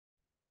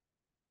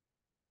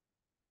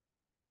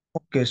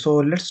Okay, so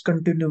let's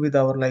continue with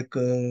our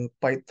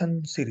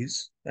Python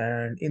series.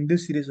 And in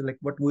this series, like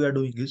what we are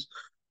doing is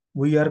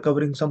we are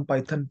covering some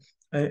Python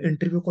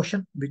interview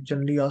question which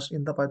generally asked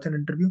in the Python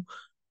interview.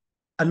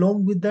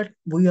 Along with that,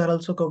 we are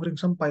also covering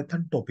some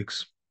Python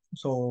topics.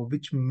 So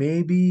which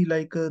may be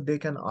they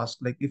can ask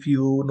like if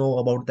you know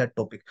about that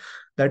topic.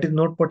 That is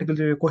not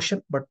particularly a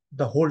question, but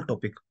the whole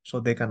topic. So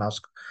they can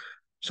ask.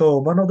 So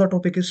one of the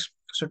topic is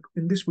so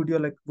in this video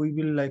like we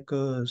will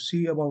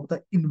see about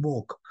the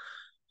invoke.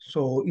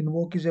 So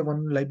invoke is a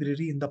one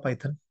library in the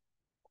Python,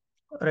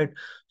 right?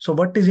 So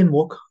what is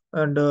invoke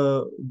and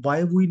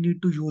why we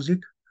need to use it?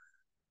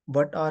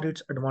 What are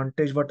its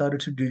advantage? What are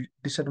its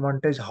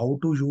disadvantage? How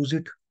to use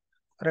it?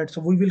 Right.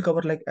 So we will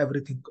cover like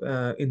everything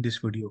in this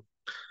video.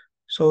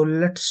 So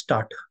let's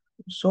start.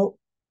 So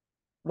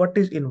what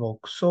is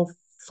invoke? So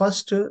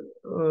first,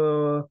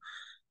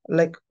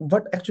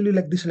 what actually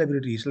like this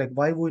library is like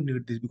why we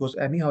need this, because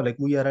anyhow like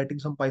we are writing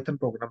some Python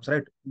programs,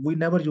 right? We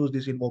never use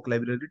this invoke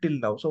library till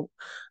now. So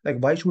like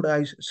why should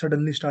I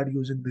suddenly start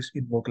using this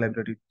invoke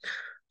library?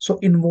 So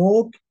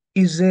invoke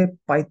is a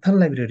Python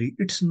library.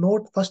 It's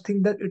not, first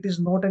thing, that it is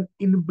not an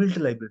inbuilt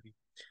library.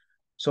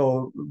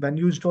 So when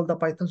you install the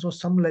Python, so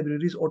some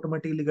libraries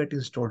automatically get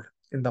installed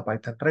in the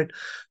Python, right?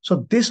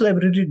 So this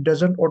library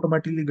doesn't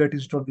automatically get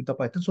installed with the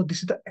Python. So this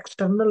is the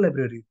external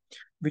library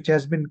which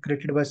has been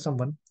created by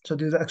someone. So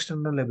this is the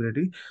external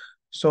library.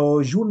 So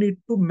you need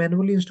to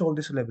manually install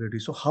this library.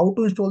 So how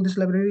to install this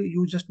library?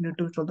 You just need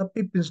to install the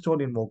pip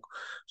install invoke.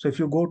 So if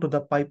you go to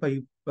the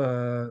py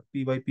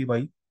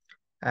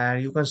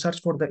and you can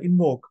search for the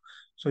invoke,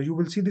 so you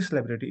will see this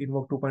library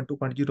invoke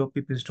 2.2.0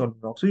 pip install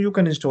invoke. So you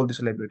can install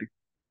this library.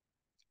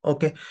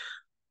 Okay.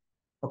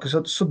 Okay,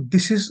 so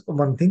this is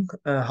one thing,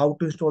 how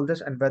to install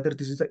this and whether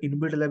this is the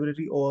inbuilt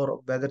library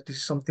or whether this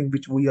is something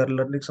which we are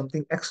learning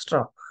something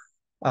extra.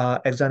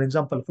 As an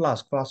example,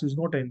 Flask. Flask is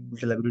not an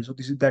inbuilt library, so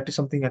that is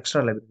something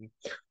extra library.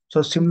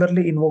 So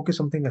similarly, Invoke is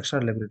something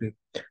extra library.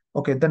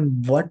 Okay,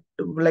 then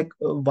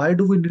why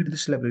do we need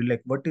this library?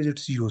 Like, what is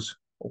its use?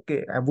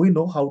 Okay, and we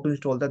know how to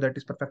install that. That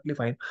is perfectly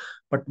fine.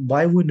 But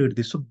why we need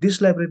this? So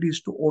this library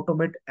is to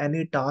automate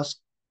any task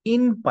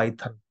in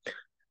Python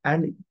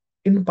and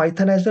in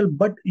Python as well,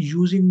 but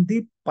using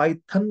the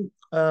Python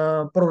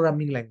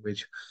programming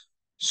language.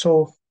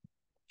 So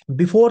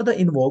before the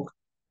invoke,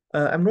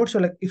 I'm not sure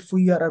like if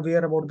we are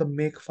aware about the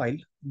make file.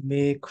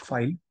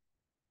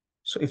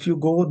 So if you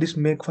go this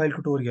make file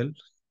tutorial,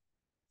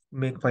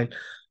 make file.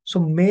 So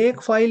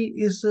make file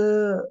is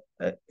a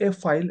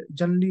file.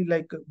 Generally,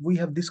 like we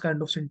have this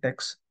kind of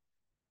syntax,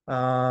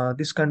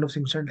 this kind of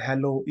syntax,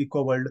 hello,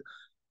 echo world,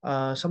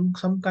 some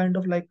kind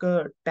of like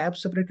a tab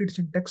separated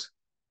syntax,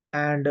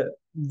 and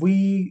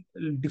we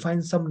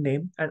define some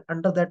name, and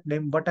under that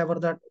name whatever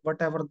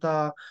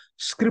the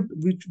script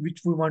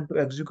which we want to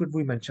execute,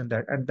 we mention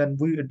that, and then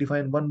we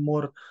define one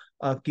more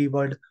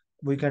keyword.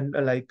 We can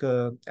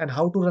and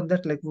how to run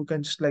that, like we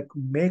can just like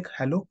make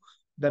hello,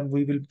 then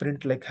we will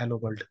print like hello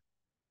world,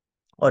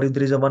 or if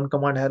there is a one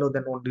command hello,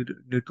 then only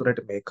need to write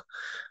make.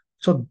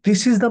 So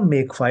this is the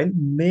make file.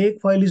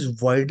 Make file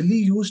is widely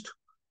used,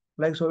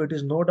 like, so it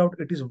is no doubt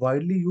it is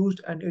widely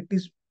used, and it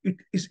is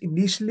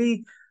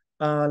initially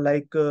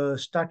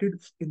started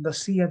in the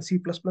C and C++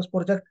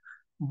 project,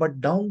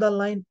 but down the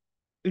line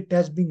it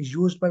has been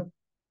used by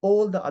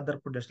all the other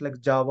projects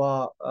like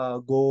Java,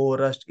 Go,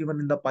 Rust. Even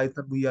in the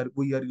Python we are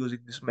using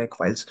this make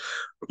files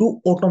to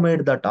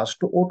automate the task.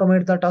 To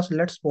automate the task,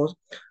 let's suppose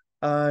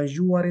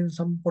you are in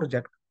some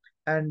project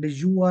and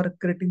you are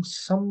creating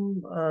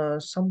some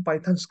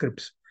Python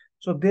scripts.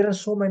 So there are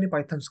so many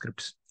Python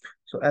scripts.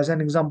 So as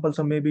an example,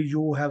 so maybe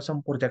you have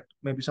some project,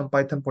 maybe some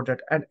Python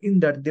project, and in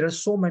that there are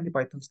so many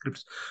Python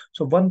scripts.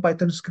 So one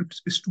Python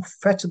script is to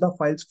fetch the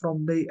files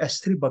from the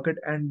S3 bucket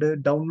and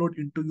download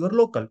into your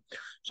local.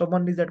 So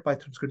one is that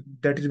Python script,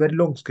 that is very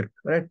long script,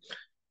 right?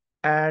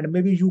 And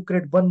maybe you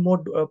create one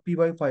more py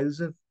files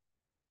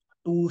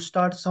to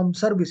start some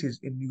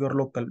services in your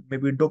local,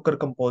 maybe Docker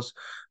Compose,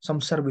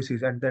 some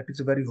services, and that is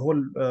a very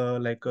whole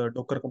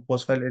Docker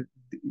Compose file,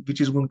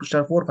 which is going to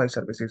start 4 or 5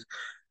 services.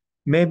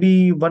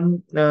 Maybe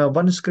one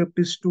script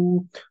is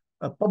to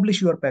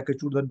publish your package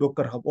to the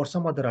Docker Hub or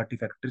some other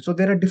artifactory. So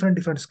there are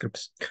different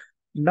scripts.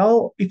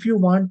 Now, if you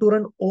want to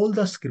run all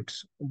the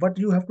scripts, what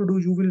you have to do,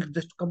 you will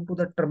just come to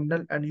the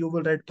terminal and you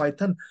will write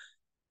Python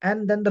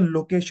and then the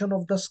location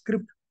of the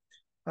script.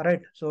 All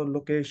right. So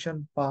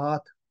location,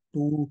 path,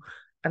 to,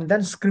 and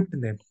then script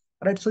name.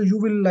 Right. So you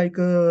will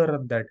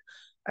run that.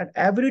 And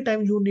every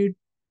time you need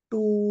to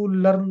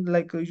learn,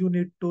 you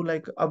need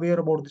to aware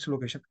about this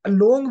location.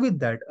 Along with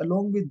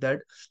that,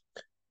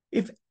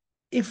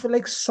 if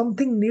like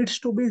something needs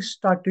to be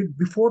started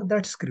before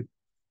that script,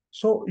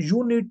 so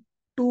you need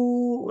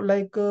to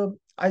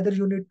either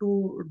you need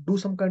to do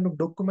some kind of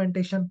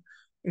documentation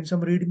in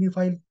some readme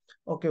file.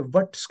 Okay,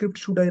 what script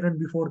should I run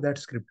before that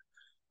script?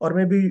 Or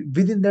maybe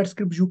within that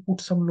script you put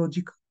some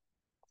logic.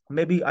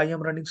 Maybe I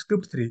am running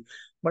script 3,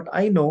 but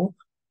I know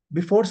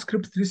before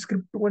script 3,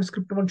 script 2 and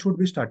script 1 should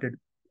be started.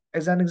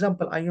 As an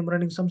example, I am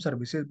running some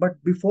services,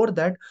 but before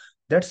that,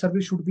 that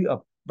service should be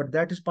up. but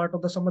that is part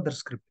of the some other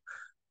script.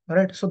 All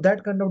right, so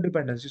that kind of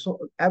dependency. So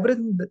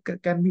everything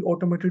that can be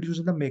automated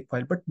using the make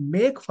file, but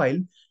make file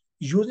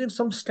using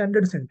some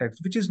standard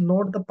syntax, which is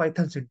not the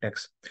Python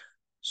syntax.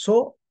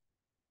 So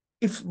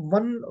if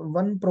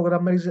one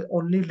programmer is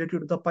only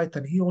related to the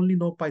Python, he only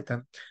know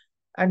Python,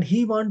 and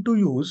he want to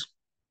use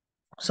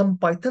some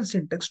Python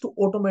syntax to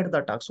automate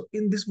the task. So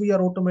in this, we are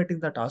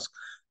automating the task.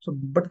 So,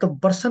 but the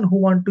person who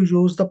want to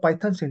use the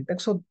Python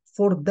syntax, so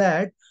for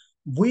that,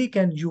 we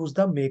can use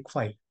the make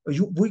file.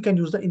 We can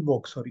use the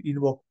invoke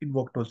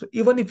tool. So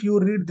even if you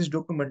read this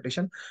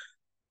documentation,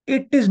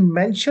 it is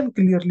mentioned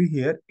clearly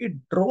here. It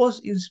draws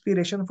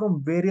inspiration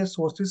from various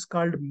sources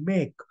called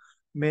make,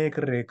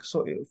 rake.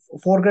 So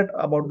forget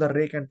about the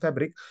rake and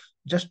fabric.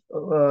 Just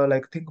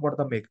like think about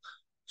the make.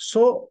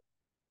 So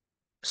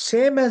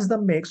same as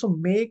the make. So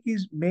make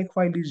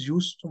file is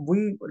used. So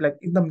we like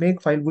in the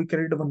make file we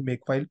create one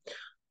make file.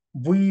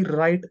 We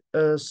write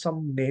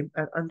some name,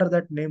 and under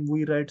that name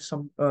we write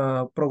some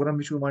program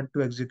which we want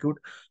to execute,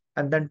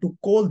 and then to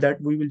call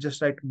that we will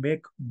just write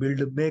make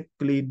build, make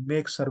clean,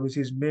 make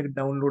services, make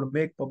download,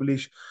 make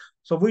publish.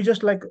 So we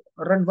just like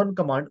run one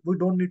command. We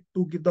don't need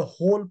to give the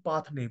whole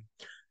path name,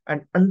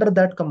 and under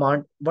that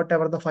command,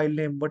 whatever the file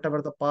name,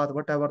 whatever the path,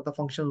 whatever the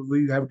function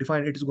we have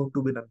defined, it is going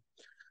to be done.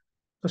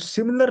 So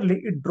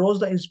similarly, it draws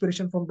the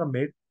inspiration from the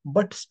make,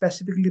 but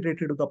specifically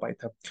related to the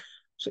Python.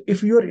 So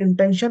if your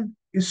intention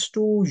is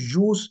to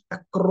use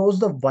across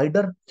the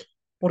wider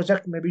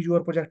project, maybe your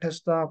project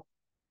has the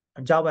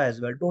Java as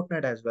well,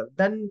 .NET as well,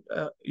 then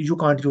you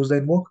can't use the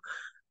invoke.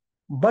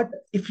 But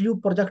if your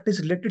project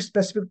is related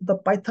specific to the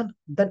Python,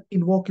 then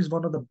invoke is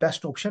one of the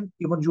best option.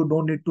 Even you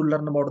don't need to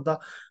learn about the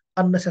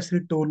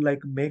unnecessary tool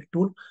like make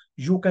tool.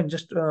 You can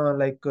just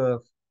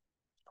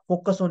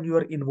focus on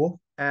your invoke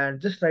and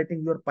just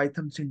writing your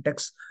Python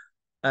syntax,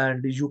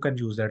 and you can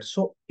use that.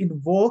 So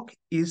invoke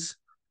is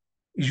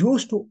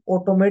used to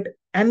automate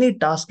any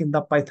task in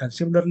the Python.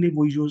 Similarly,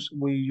 we use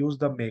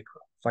the make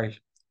file.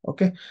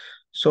 Okay.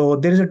 So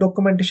there is a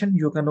documentation.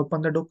 You can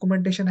open the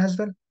documentation as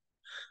well.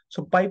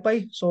 So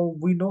PyPy. So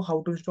we know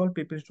how to install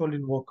pip install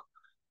invoke.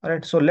 All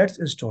right. So let's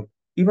install.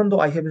 Even though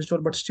I have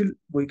installed, but still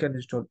we can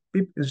install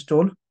pip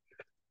install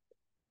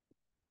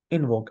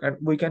invoke, and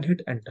we can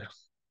hit enter.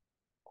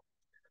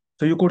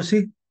 So you could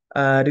see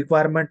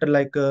requirement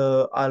like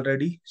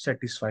already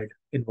satisfied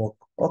invoke.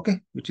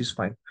 Okay, which is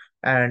fine.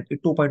 And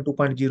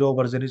 2.2.0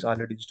 version is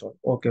already installed.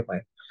 Okay,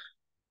 fine.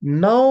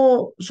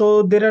 Now,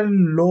 so there are a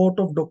lot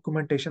of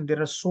documentation. There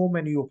are so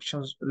many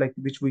options like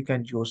which we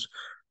can use.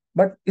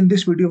 But in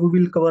this video, we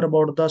will cover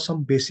about the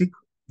some basic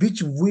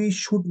which we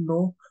should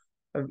know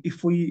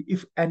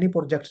if any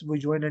projects we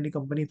join any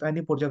company, if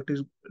any project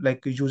is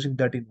like using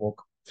that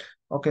invoke.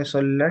 Okay, so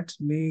let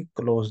me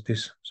close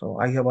this. So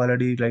I have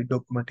already like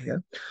document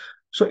here.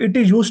 So it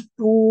is used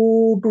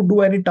to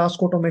do any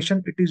task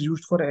automation. It is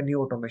used for any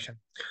automation.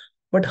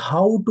 But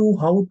how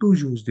to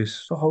use this?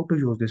 So how to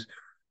use this?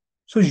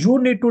 So you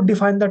need to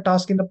define the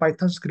task in the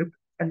Python script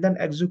and then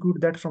execute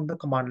that from the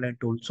command line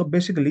tool. So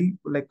basically,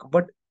 like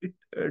what it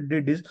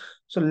did is,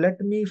 so let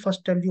me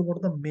first tell you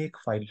about the make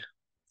file,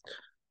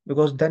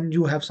 because then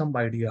you have some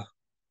idea.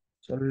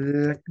 So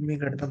let me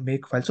get the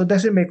make file. So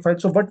that's a make file.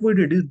 So what we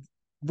did is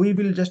we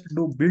will just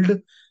do build,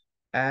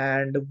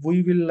 and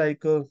we will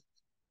like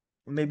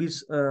maybe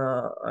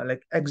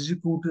like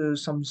execute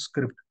some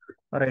script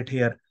right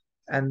here,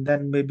 and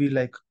then maybe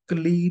like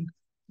clean,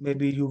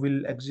 maybe you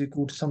will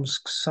execute some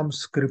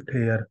script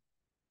here,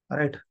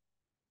 right?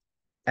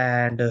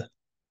 And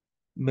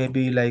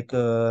maybe like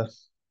uh,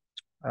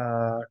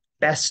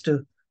 test,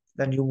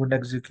 then you would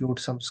execute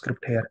some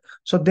script here.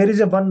 So there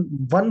is a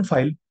one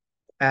file,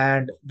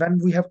 and when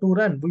we have to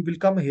run, we will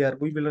come here,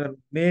 we will run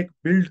make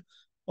build.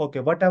 Okay,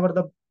 whatever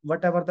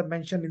the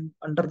mention in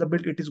under the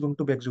build, it is going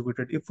to be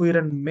executed. If we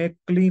run make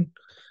clean,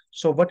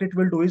 so what it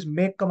will do is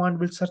make command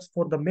will search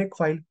for the make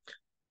file,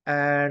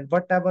 and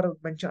whatever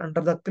mentioned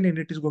under the clean,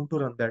 it is going to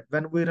run that.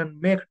 When we run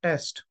make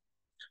test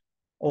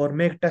or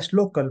make test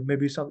local,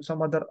 maybe some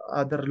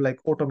other like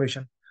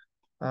automation,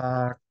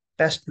 uh,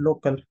 test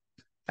local,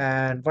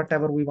 and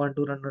whatever we want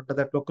to run under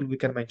that local, we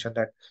can mention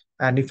that.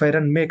 And if I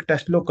run make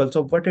test local,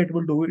 so what it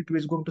will do, it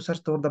is going to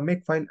search for the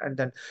make file, and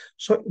then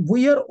so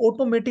we are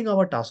automating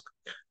our task.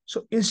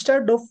 So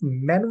instead of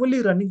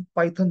manually running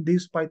python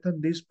this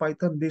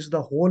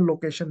the whole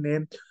location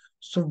name,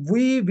 so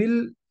we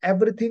will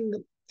everything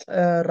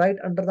right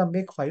under the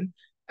make file.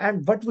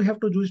 And what we have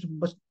to do is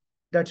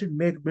that's it: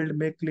 make build,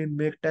 make clean,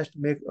 make test,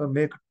 make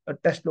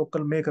test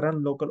local, make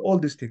run local, all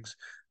these things.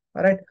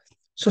 All right.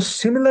 So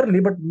similarly,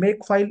 but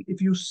make file,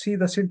 if you see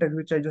the syntax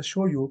which I just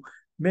show you,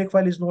 make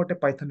file is not a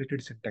Python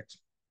related syntax.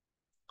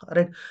 All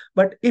right.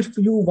 But if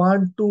you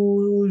want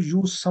to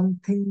use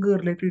something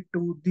related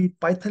to the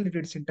Python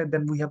related syntax,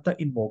 then we have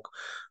the invoke.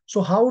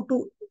 So how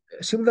to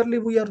similarly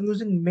we are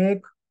using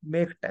make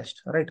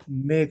test, right?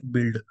 Make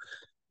build,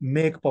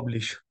 make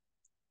publish.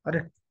 All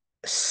right.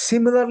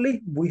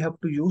 Similarly, we have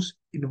to use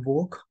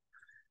invoke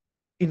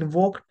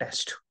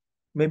test.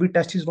 Maybe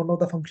test is one of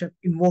the function.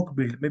 Invoke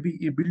build.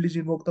 Maybe build is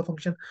invoke the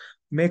function.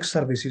 Make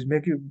services.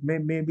 Maybe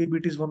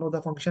it is one of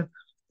the function.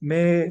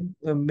 Make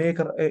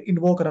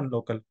invoke run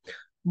local.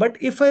 But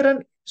if I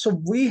run,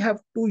 so we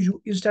have to use,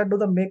 instead of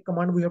the make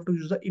command, we have to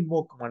use the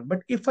invoke command. But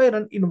if I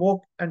run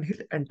invoke and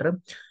hit enter,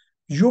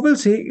 you will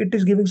see it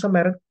is giving some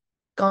error.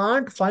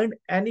 Can't find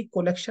any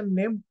collection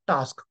named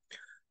task.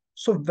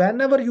 So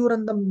whenever you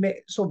run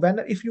so when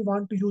if you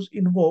want to use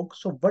invoke,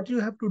 so what you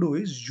have to do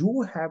is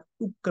you have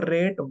to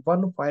create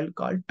one file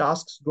called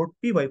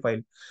tasks.py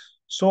file.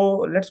 So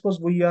let's suppose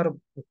we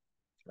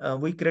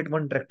create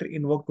one directory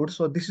invoke root.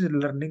 So this is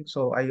learning.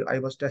 So I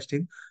was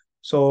testing.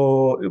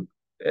 So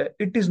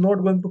it is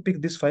not going to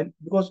pick this file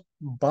because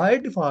by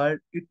default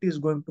it is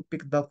going to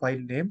pick the file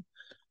name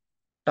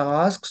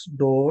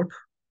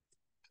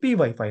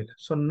tasks.py file.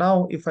 So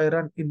now if I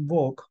run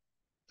invoke,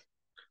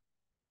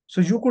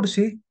 so you could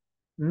see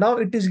now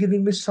it is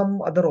giving me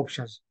some other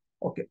options.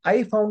 Okay,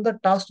 I found the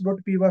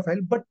task.py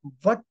file, but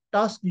what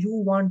task you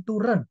want to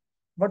run?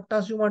 What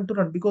task you want to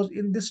run? Because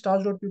in this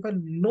task.py file,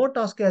 no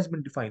task has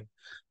been defined.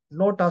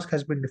 No task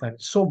has been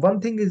defined. So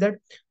one thing is that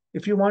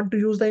if you want to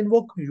use the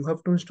invoke, you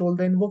have to install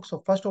the invoke.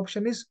 So first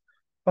option is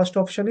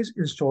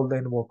install the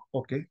invoke.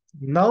 Okay.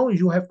 Now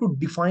you have to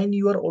define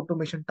your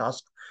automation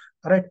task.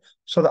 All right.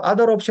 So the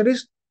other option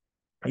is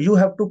you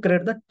have to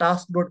create the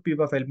task.py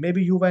file.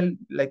 Maybe you will,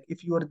 like,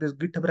 if you are this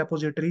GitHub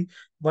repository,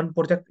 one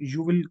project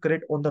you will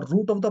create on the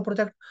root of the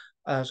project.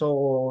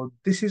 So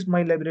this is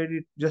my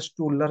library just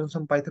to learn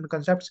some Python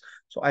concepts.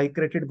 So I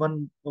created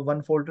one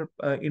folder,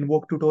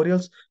 invoke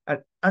tutorials, and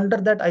under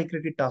that I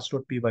created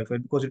task.py file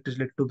because it is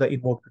related to the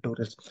invoke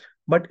tutorials.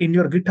 But in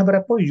your GitHub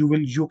repo,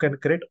 you can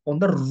create on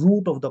the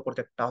root of the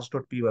project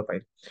task.py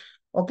file.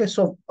 Okay,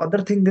 so other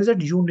thing is that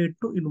you need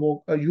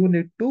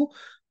to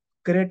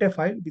create a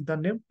file with the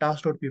name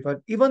task.py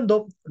file. Even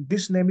though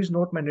this name is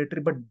not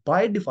mandatory, but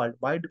by default,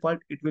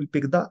 it will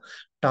pick the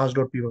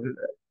task.py file.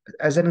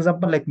 As an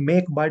example, like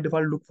make by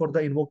default look for the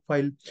invoke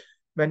file.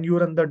 When you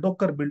run the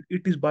Docker build,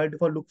 it is by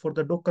default look for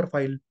the Docker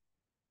file.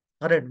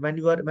 All right,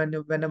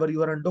 whenever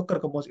you are on Docker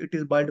Compose, it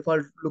is by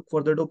default look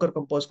for the Docker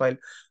Compose file.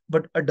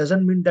 But it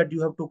doesn't mean that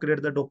you have to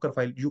create the Docker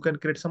file. You can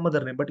create some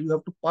other name, but you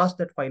have to pass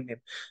that file name.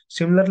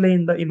 Similarly,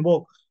 in the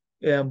invoke,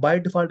 by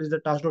default is the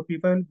task.py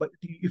file. But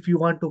if you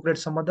want to create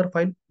some other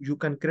file, you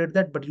can create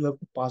that, but you have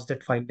to pass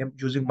that file name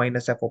using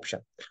 -f option.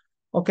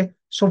 Okay,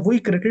 so we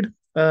created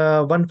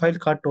one file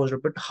called toast.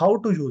 But how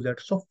to use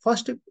that? So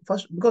first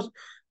because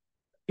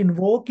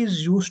invoke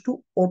is used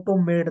to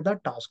automate the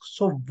task.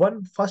 So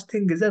one first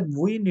thing is that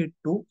we need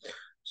to,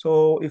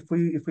 so if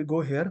we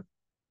go here,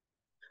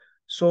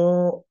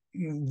 so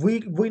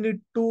we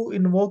need to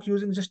invoke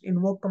using just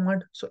invoke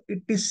command. So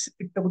it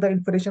took the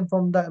information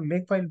from the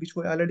make file which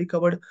we already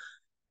covered.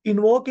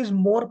 Invoke is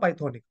more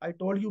Pythonic. I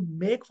told you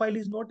make file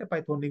is not a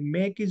Pythonic.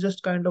 Make is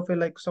just kind of a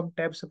like some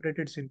tab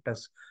separated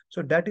syntax.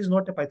 So that is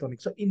not a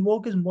Pythonic. So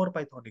invoke is more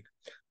Pythonic.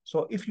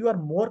 So if you are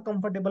more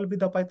comfortable with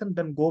the Python,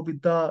 then go with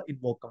the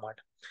invoke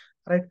command,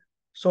 right?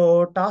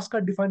 So tasks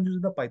are defined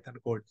using the Python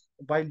code,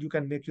 while you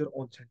can make your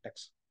own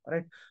syntax,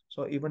 right?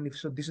 So even if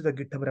so, this is the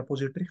GitHub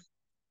repository.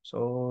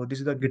 So this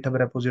is the GitHub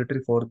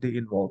repository for the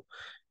invoke,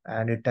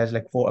 and it has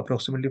like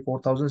approximately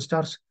 4,000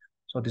 stars.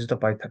 So this is the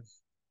Python.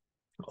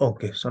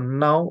 Okay, so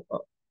now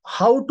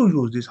how to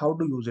use this? How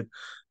to use it?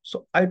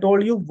 So I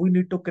told you we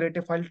need to create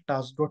a file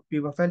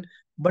task.py file,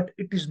 but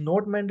it is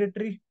not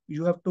mandatory.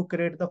 You have to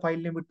create the file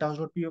name with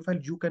task.py file.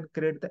 You can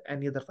create the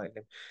any other file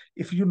name.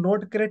 If you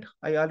not create,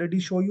 I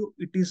already show you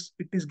it is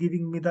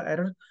giving me the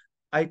error.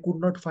 I could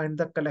not find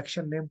the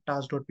collection name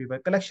task.py.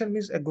 Collection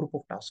means a group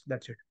of tasks.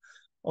 That's it.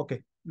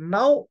 Okay.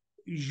 Now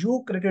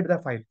you created the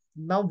file.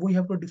 Now we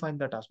have to define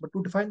the task. But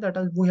to define the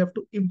task, we have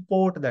to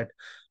import that.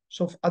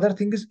 So other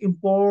thing is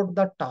import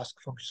the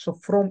task function. So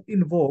from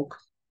invoke,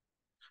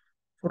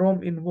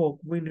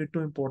 we need to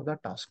import the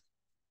task.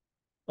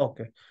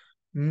 Okay.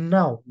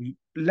 Now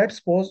let's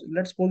suppose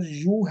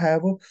you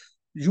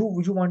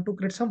want to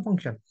create some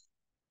function,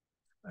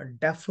 a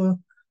def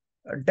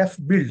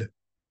build,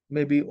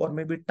 maybe, or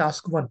maybe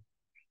task one.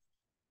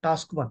 All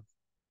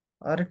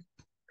right.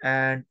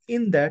 And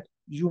in that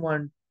you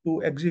want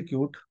to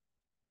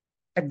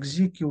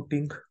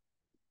executing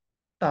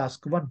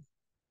task one,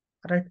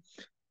 right?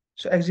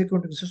 So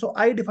executing. So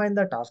I define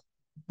the task,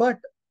 but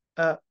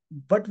uh,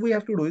 what we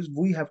have to do is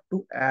we have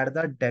to add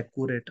the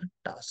decorator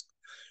task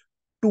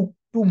to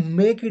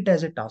make it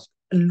as a task.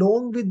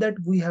 Along with that,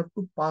 we have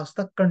to pass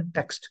the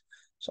context.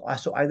 So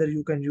either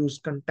you can use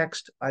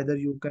context, either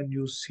you can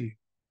use C,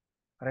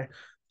 right?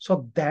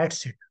 So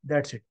that's it.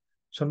 That's it.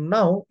 So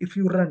now if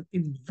you run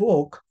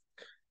invoke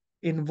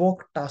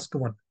task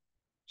one.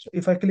 So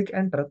if I click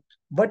enter,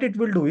 what it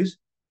will do is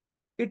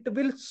it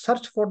will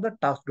search for the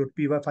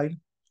task.py file.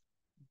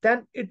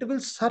 Then it will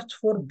search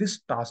for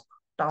this task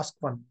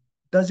one.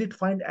 Does it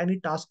find any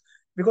task?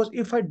 Because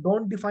if I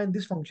don't define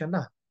this function,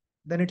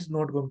 then it is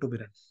not going to be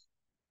run.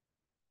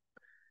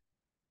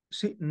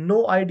 See,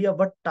 no idea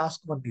what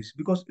task one is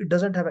because it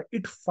doesn't have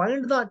it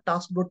find the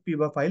task.py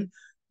file,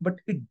 but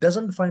it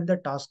doesn't find the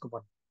task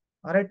one.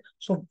 All right.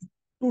 So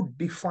to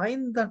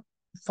define the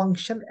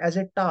function as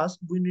a task,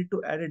 we need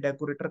to add a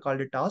decorator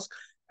called a task,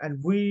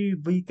 and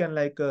we can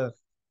like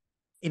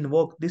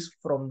invoke this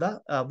from the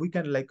we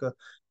can like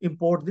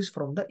import this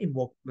from the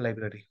invoke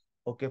library.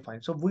 Okay,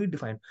 fine. So we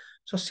define.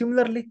 So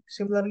similarly,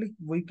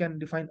 we can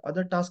define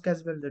other task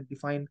as well, that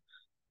define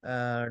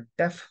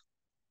def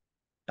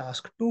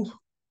task 2,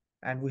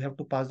 and we have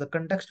to pass the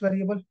context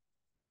variable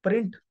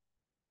print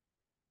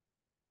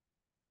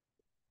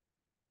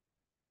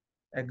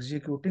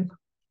executing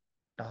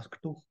task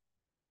 2.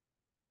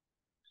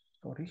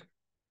 Sorry.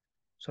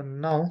 So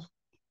now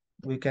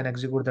we can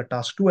execute the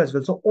task 2 as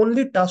well. So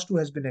only task 2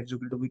 has been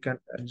executed. We can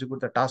execute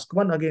the task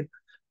 1 again,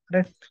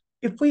 right?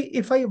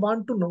 If I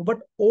want to know what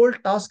all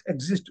tasks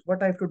exist,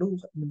 what I have to do,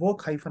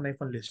 invoke hyphen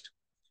hyphen list.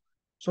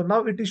 So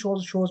now it is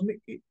shows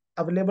me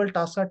available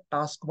tasks are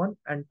task 1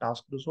 and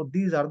task 2. So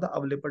these are the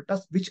available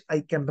tasks which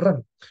I can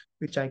run,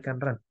 which I can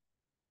run.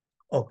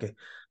 Okay.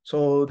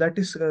 So that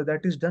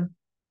is done.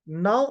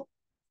 Now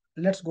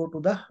let's go to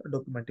the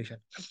documentation.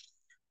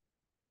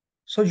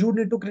 So you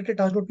need to create a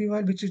task.py,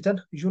 which is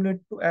done. You need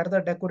to add the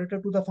decorator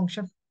to the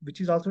function,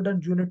 which is also done.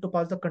 You need to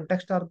pass the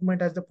context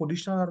argument as the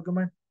positional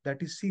argument,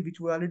 that is C, which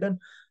we already done.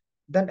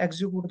 Then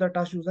execute the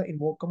task use the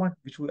invoke command,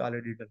 which we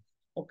already done.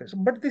 Okay, so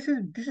but this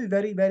is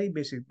very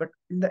basic. But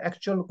in the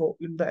actual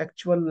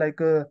like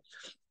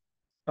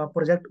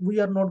project, we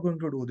are not going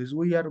to do this.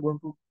 We are going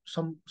to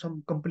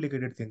some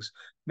complicated things.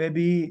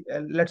 Maybe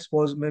let's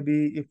suppose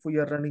maybe if we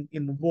are running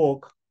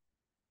invoke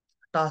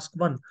task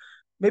 1,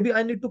 maybe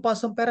I need to pass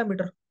some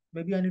parameter.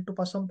 Maybe I need to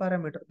pass some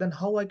parameter. Then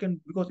how I can,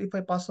 because if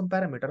I pass some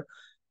parameter,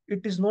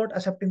 it is not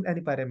accepting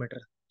any parameter.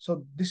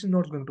 So this is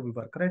not going to be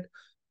work, right?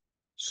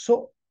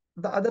 So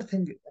the other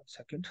thing, one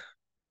second.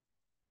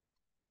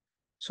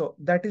 So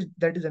that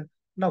is an,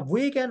 now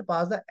we can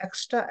pass the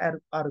extra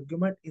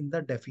argument in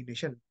the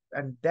definition,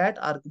 and that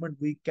argument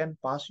we can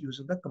pass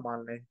using the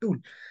command line tool.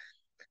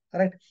 All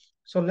right.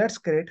 So let's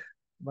create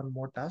one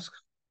more task.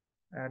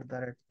 Add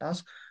the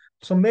task.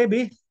 So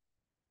maybe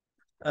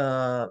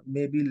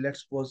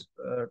let's suppose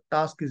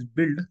task is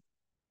build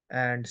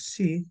and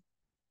see,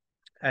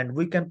 and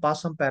we can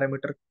pass some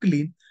parameter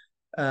clean,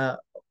 uh,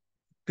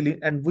 clean,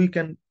 and we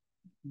can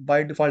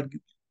by default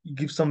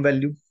give some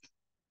value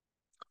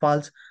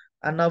false.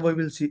 And now we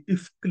will see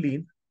if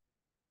clean,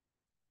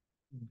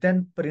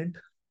 then print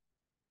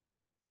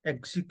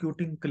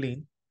executing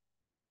clean.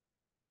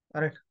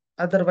 All right.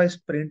 Otherwise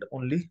print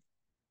only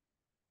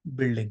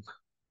building.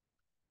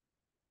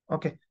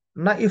 Okay.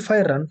 Now if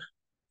I run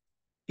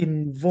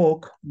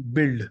invoke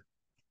build,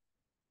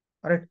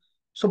 all right.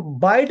 So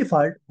by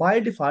default,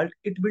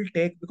 it will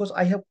take, because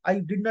I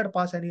did not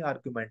pass any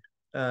argument.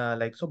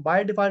 Like so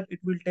by default, it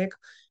will take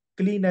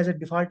clean as a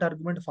default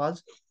argument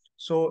false.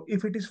 So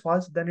if it is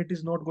false, then it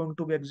is not going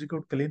to be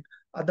execute clean.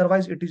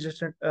 Otherwise, it is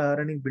just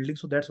running building.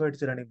 So that's why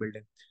it's running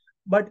building.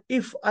 But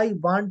if I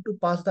want to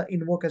pass the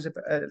invoke as a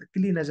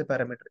clean as a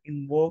parameter,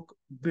 invoke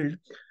build.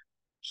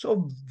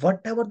 So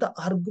whatever the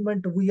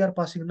argument we are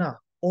passing now,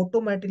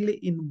 automatically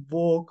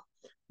invoke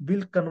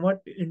will convert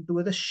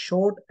into the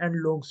short and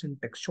long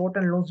syntax. Short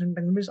and long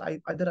syntax means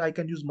either I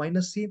can use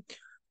minus C,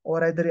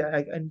 or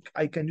either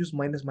I can use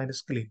minus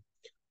minus clean.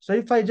 So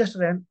if I just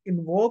ran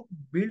invoke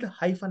build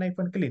hyphen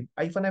hyphen clean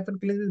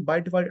is by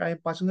default I am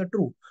passing the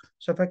true.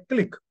 So if I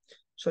click,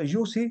 so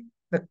you see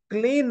the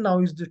clean now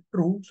is the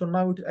true. So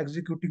now it's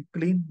executing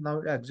clean. Now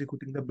it's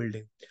executing the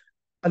building.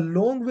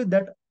 Along with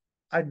that,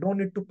 I don't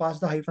need to pass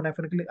the hyphen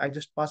clean. I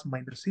just pass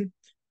minus C.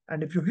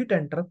 And if you hit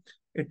enter,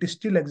 it is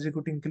still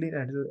executing clean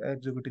and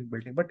executing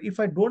building. But if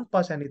I don't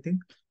pass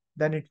anything,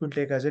 then it will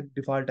take as a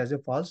default as a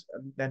false,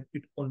 and then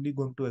it only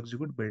going to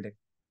execute building.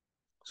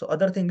 So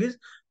other thing is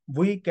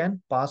we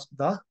can pass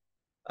the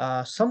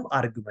some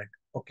argument.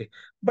 Okay,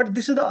 but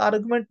this is the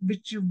argument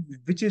which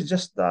is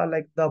just the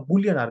like the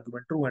boolean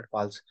argument, true and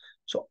false.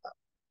 So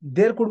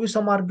there could be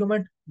some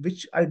argument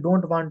which I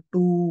don't want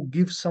to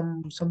give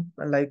some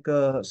like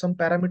some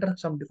parameter,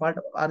 some default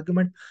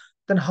argument.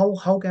 Then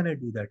how can I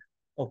do that?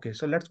 Okay,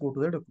 so let's go to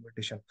the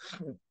documentation.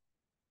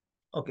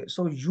 Okay,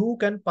 so you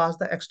can pass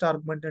the extra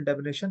argument and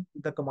definition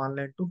with the command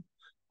line too.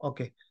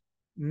 Okay,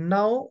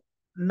 now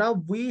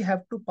now we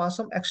have to pass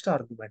some extra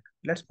argument.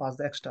 Let's pass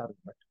the extra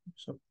argument.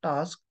 So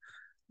task,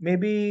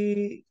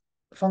 maybe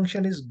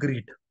function is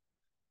greet,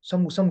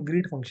 some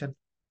greet function,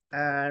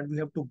 and we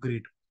have to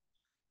greet.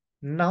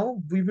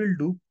 Now we will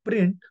do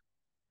print,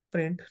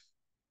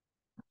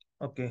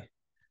 okay,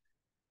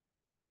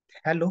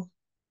 hello,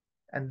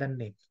 and then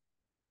name.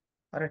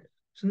 All right.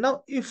 So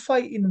now if I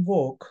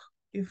invoke,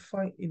 because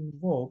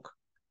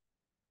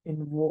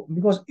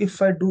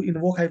if I do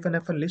invoke hyphen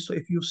hyphen list, so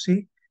if you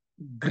see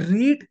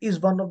greet is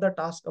one of the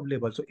tasks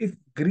available. So if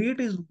greet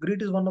is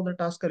one of the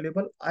tasks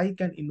available, I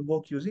can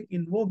invoke using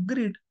invoke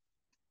greet.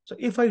 So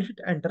if I hit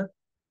enter,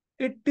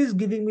 it is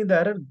giving me the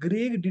error.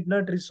 Greg did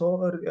not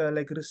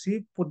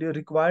receive for the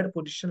required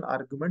position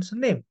arguments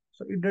name.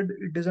 So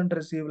it doesn't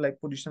receive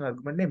like position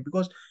argument name,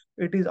 because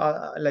it is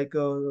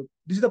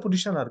this is the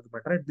position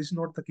argument, right? This is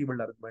not the keyword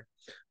argument.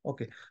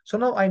 Okay. So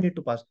now I need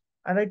to pass.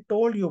 And I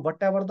told you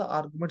whatever the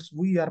arguments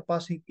we are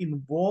passing,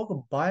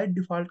 invoke by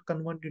default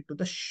convert it to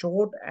the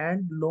short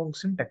and long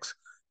syntax.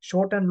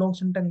 Short and long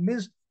syntax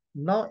means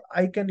now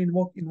I can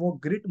invoke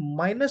greet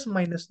minus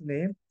minus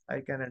name. I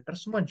can enter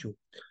Sumanchu.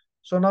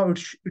 So now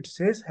it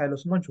says hello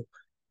Sumanchu.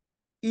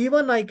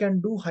 Even I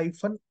can do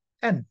hyphen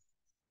n.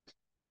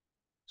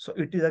 So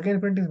it is again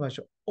printing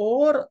Sumanchu.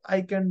 Or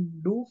I can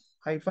do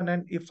hyphen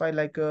n if I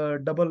like a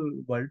double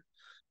word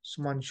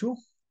Sumanchu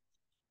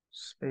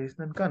space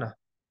then kana.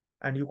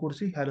 And you could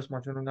see hello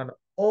Sumanchu then kana.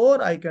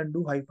 Or I can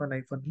do hyphen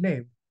hyphen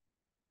name.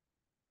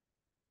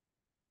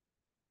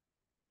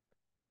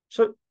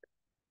 So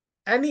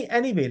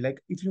anyway,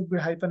 like if you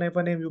give hyphen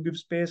hyphen name, you give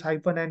space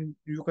hyphen and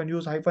you can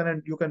use hyphen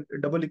and you can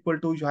double equal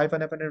to hyphen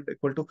hyphen and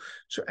equal to.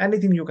 So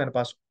anything you can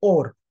pass.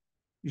 Or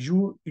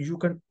you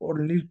can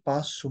only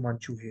pass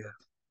Sumanchu here.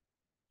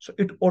 So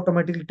it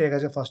automatically take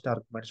as a first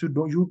argument. So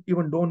you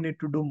even don't need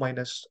to do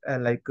minus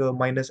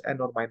minus n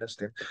or minus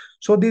 10.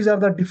 So these are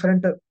the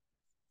different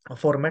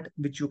format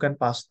which you can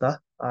pass the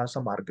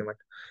some argument.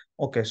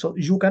 Okay, so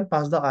you can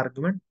pass the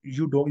argument.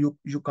 You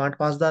can't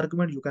pass the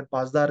argument. You can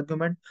pass the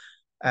argument,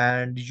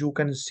 and you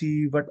can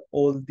see what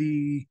all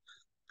the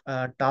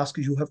tasks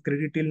you have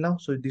created till now.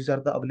 So these are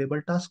the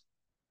available tasks.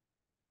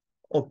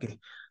 Okay,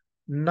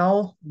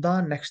 now the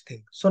next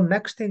thing. So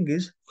next thing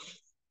is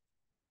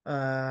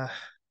uh,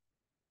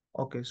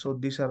 okay. So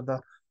these are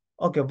the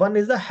okay. One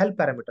is the help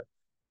parameter.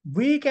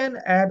 We can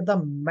add the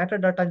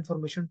metadata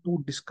information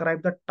to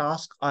describe the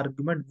task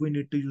argument. We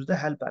need to use the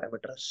help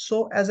parameter.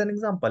 So as an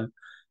example,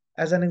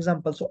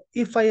 so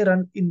if I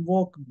run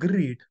invoke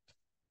greet,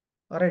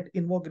 all right,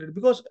 invoke greet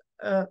because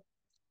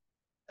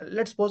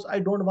let's suppose I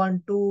don't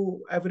want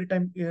to every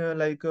time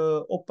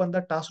open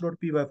the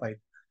task.py file,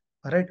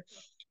 all right,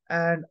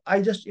 and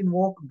I just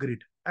invoke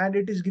greet and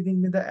it is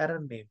giving me the error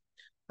name,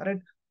 all right,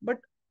 but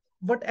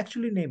what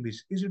actually name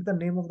is it the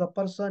name of the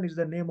person, is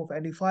the name of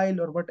any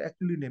file, or what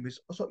actually name is?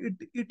 So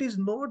it is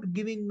not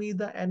giving me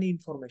the any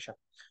information,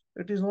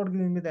 it is not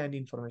giving me the any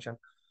information,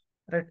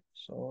 right?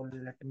 So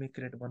let me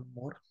create one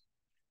more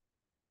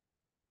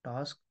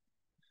task,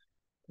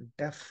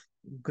 def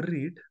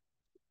greet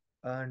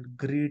and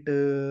greet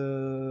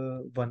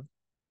one,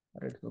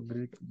 right? So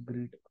greet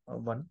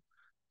one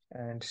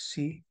and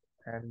c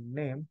and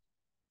name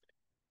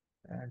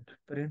and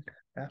print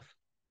f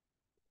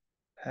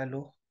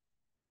hello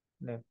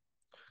name.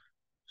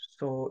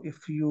 So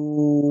if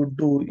you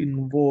do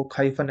invoke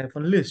hyphen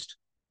hyphen list,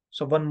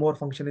 so one more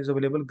function is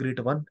available,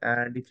 greet one,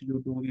 and if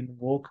you do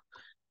invoke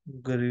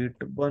greet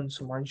one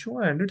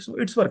Sumanshu, and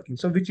it's working.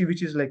 So which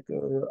is like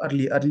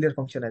earlier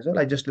function as well.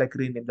 I just like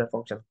rename that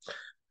function.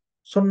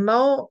 So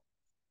now,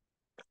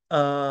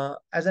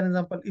 as an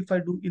example, if I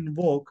do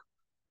invoke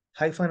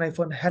hyphen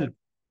hyphen help,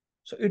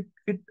 so it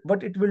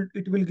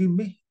will give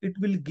me, it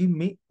will give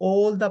me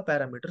all the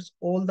parameters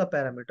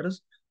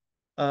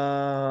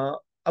uh,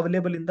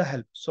 available in the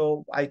help.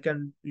 So I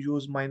can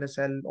use minus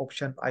L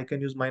option, I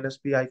can use minus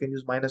P, I can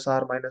use minus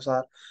R.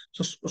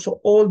 So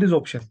all these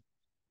options.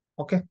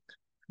 Okay.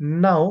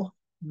 Now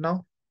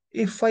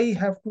if I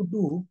have to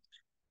do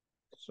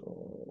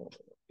so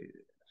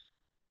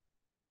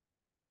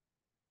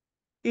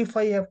if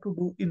I have to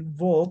do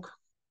invoke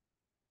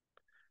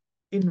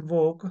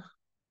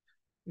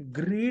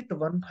greet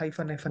one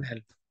hyphen hyphen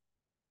help.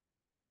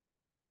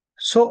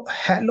 So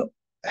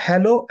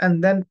hello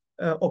and then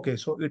okay,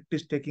 so it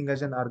is taking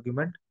as an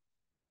argument,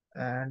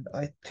 and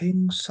I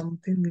think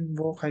something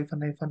invoke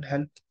hyphen hyphen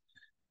help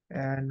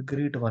and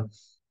greet one.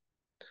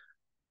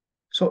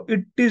 So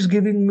it is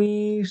giving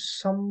me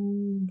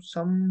some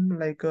so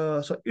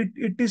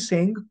it is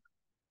saying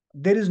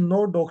there is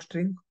no doc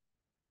string,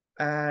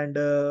 and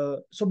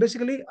so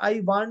basically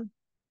I want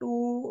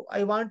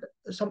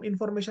some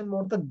information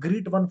about the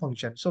greet one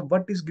function. So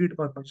what is greet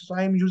one function? So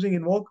I am using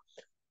invoke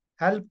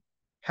help,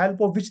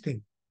 help of which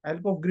thing?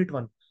 Help of greet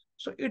one.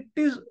 So it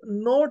is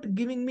not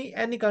giving me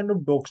any kind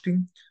of doc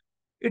string.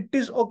 It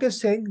is okay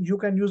saying you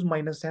can use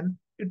minus n.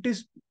 It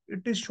is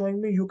showing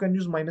me you can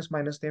use minus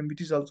n, which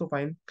is also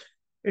fine.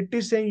 It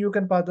is saying you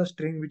can pass the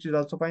string, which is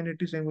also fine.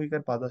 It is saying we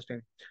can pass the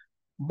string,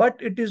 but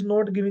it is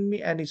not giving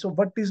me any. So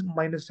what is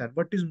minus n?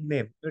 What is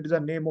name? It is a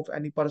name of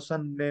any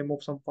person, name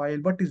of some file.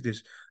 What is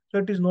this? So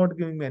it is not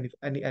giving me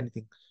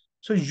anything.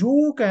 So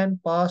you can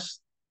pass.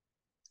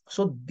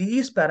 So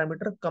these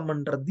parameters come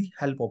under the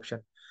help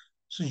option.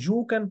 So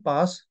you can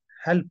pass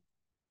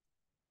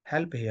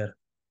help here.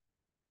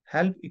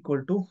 Help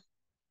equal to,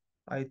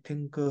 I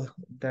think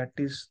that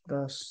is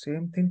the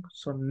same thing.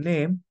 So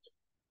name,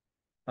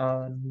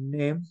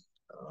 and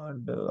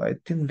I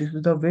think this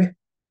is the way.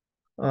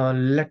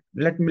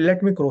 Let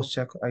me cross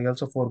check. I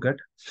also forget.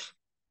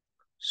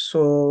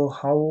 So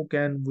how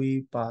can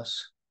we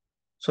pass?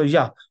 So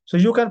yeah, so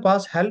you can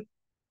pass help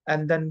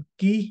and then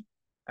key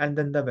and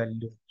then the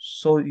value.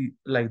 So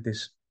like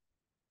this.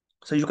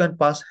 So you can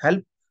pass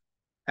help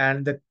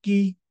and the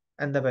key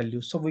and the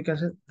value. So we can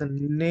say the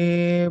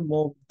name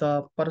of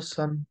the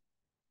person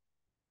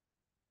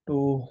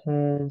to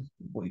whom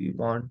we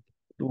want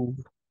to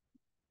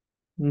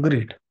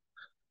greet.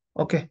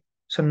 Okay.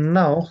 So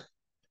now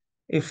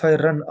If I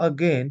run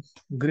again,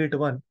 greet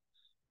one,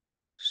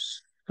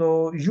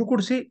 so you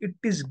could see it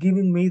is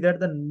giving me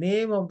that the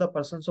name of the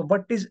person. So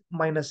what is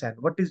minus n?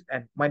 What is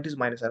n? What is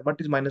minus n?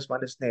 What is minus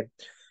name?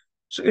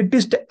 So it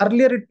is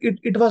earlier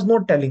it was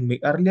not telling me.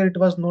 Earlier it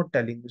was not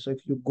telling me. So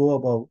if you go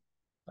above,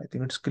 I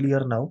think it's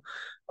clear now.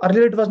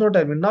 Earlier it was not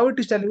telling me. Now it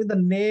is telling me the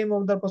name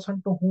of the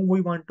person to whom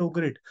we want to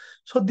greet.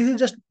 So this is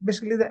just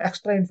basically the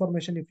extra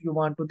information if you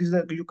want to. This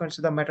is you can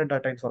see the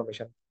metadata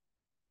information.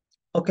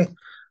 Okay.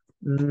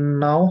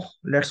 Now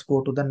let's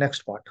go to the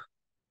next part.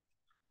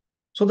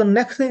 So the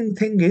next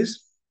thing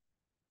is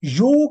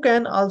you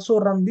can also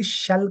run the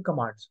shell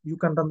commands. You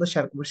can run the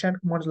shell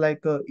commands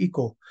like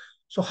echo.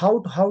 So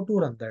how to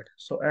run that?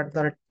 So at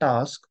the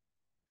task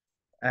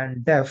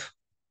and def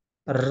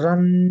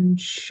run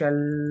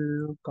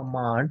shell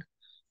command,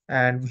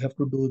 and we have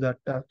to do that.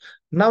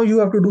 Now you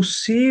have to do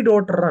c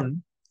dot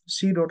run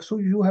c dot. So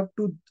you have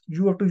to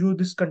use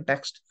this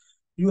context.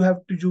 You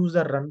have to use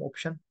the run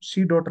option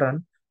c dot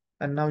run,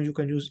 and now you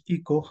can use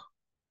echo.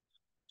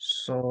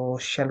 So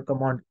shell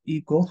command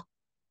echo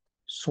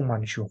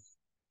Sumanshu.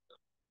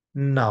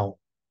 Now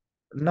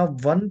now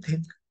one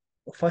thing.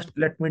 First,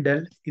 let me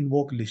del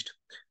invoke list.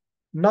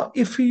 Now,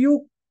 if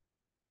you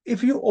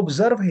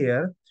observe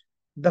here,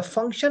 the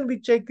function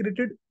which I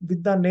created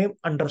with the name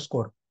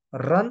underscore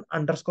run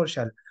underscore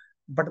shell,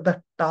 but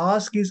the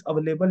task is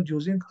available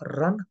using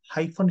run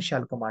hyphen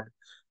shell command.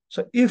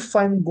 So if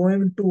I'm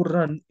going to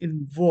run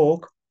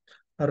invoke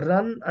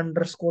run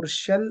underscore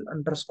shell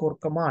underscore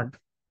command,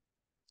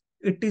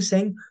 it is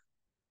saying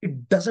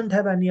it doesn't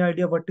have any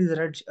idea what is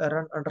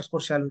run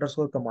underscore shell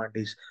underscore command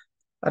is.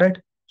 All right.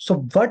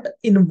 So what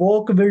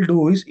invoke will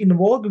do is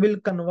invoke will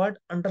convert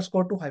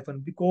underscore to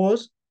hyphen,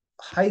 because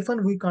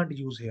hyphen we can't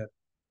use here.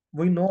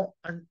 We know,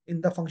 and in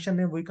the function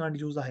name we can't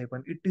use the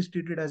hyphen. It is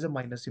treated as a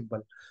minus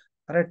symbol.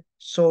 All right.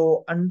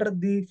 So under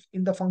the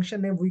in the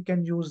function name we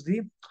can use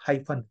the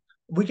hyphen.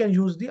 We can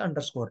use the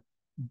underscore.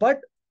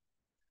 But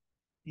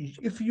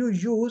if you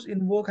use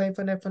invoke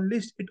hyphen hyphen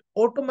list, it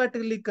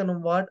automatically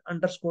convert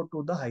underscore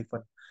to the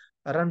hyphen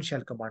run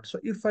shell command. So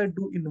if I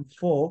do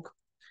invoke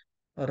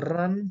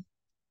run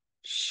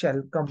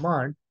shell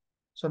command,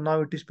 so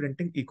now it is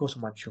printing echo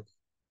Sumanshu.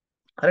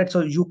 All right, so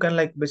you can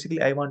like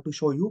basically I want to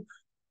show you,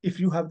 if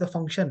you have the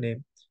function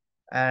name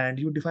and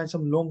you define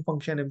some long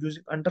function name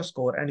using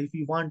underscore, and if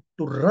you want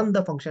to run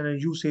the function and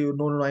you say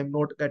no, I'm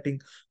not getting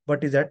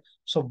what is that.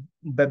 So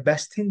the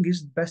best thing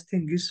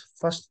is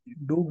first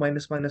do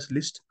minus minus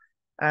list,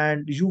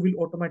 and you will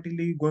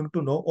automatically going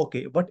to know,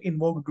 okay, what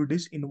invoke do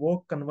this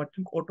invoke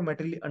converting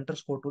automatically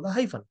underscore to the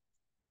hyphen.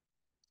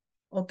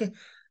 Okay,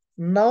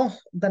 now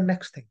the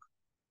next thing,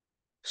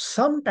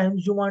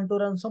 sometimes you want to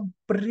run some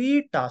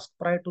pre-task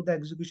prior to the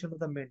execution of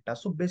the main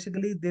task. So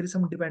basically there is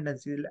some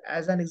dependency.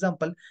 As an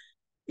example,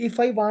 if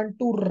I want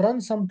to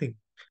run something,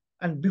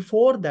 and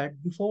before that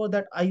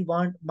I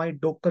want my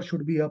docker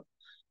should be up,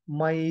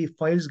 my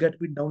files get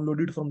be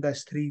downloaded from the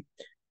S3,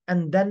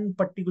 and then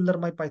particular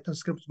my python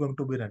script is going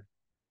to be run.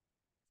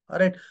 All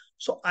right,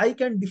 so I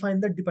can define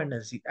the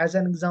dependency as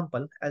an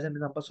example.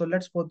 So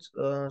let's put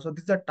so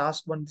this is the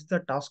task one, this is the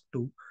task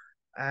two,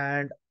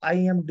 and I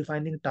am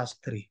defining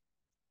task three,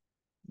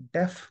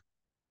 def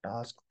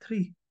task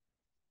three,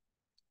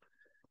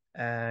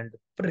 and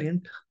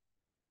print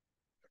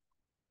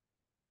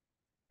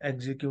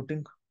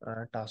executing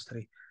task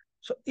 3.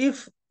 So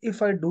if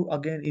I do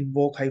again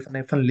invoke hyphen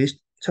hyphen list,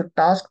 so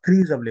task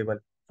 3 is available.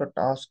 So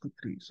task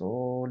 3.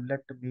 So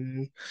let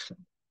me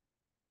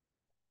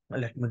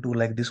do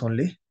like this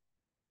only.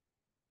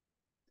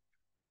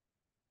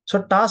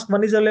 So task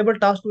 1 is available,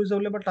 task 2 is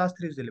available, task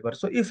 3 is available.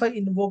 So if I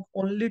invoke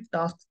only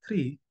task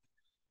 3,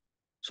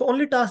 so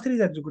only task 3 is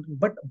executing.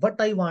 But what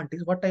I want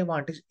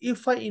is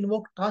if I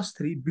invoke task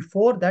 3,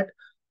 before that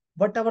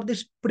whatever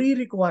this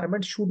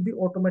pre-requirement should be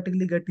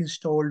automatically get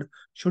installed,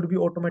 should be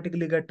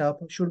automatically get up,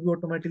 should be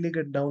automatically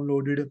get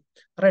downloaded,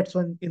 right?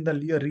 So in the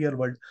real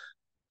world,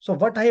 so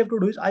what I have to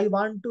do is I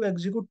want to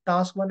execute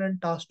task 1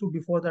 and task 2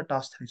 before the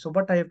task 3. So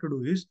what I have to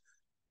do is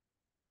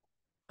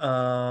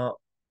uh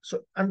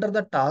so under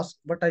the task,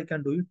 what I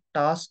can do is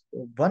task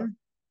 1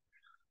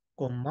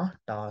 comma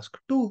task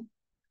 2,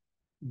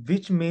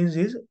 which means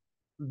is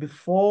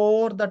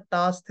before the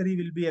task 3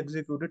 will be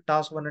executed,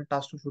 task 1 and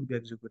task 2 should be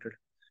executed.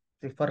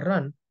 If I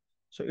run,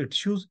 so it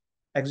choose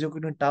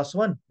executing task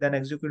 1, then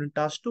executing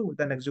task 2,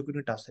 then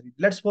executing task 3.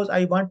 Let's suppose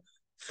I want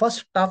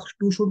first task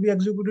 2 should be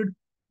executed,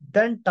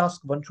 then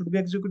task 1 should be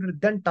executed,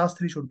 then task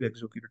 3 should be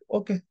executed.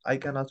 Okay, I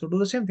can also do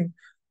the same thing.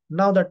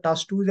 Now that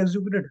task 2 is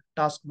executed,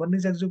 task 1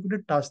 is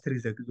executed, task 3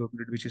 is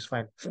executed, which is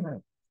fine.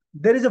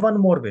 There is a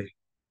one more way.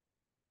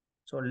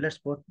 So let's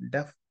put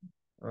def,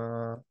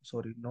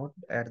 sorry, not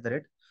at the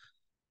rate,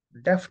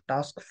 def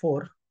task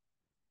 4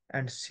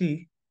 and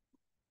C,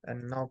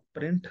 and now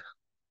print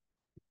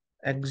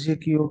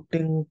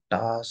executing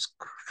task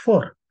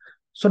 4.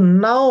 So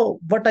now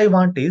what I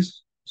want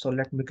is, so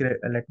let me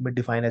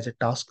define as a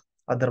task.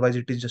 Otherwise,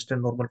 it is just a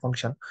normal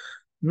function.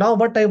 Now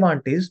what I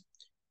want is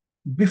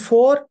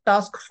before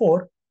task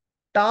 4,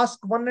 task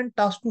 1 and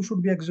task 2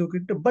 should be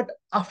executed, but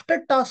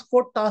after task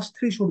 4, task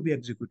 3 should be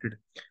executed.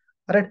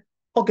 Right?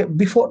 Okay,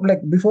 before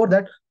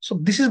that, so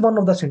this is one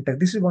of the syntax.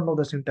 This is one of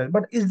the syntax.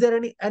 But is there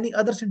any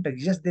other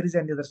syntax? Yes, there is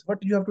any other.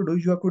 What you have to do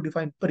is you have to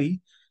define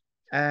pre,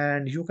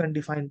 and you can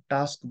define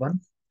task 1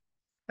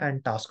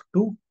 and task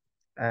 2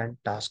 and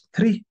task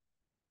 3.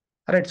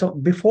 Right. So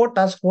before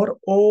task 4,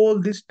 all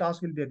these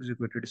tasks will be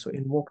executed. So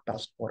invoke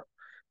task 4.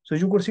 So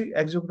you could see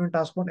executing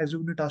task 1,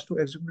 executing task 2,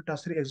 executing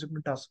task 3,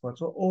 executing task 4.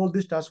 So all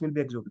these tasks will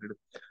be executed.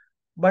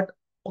 But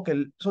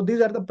okay, so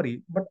these are the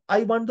pre, but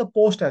I want the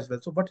post as well.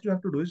 So what you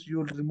have to do is you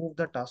will remove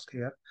the task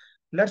here.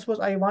 Let's suppose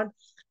I want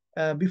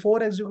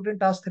before executing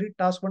task 3,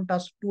 task 1,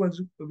 task 2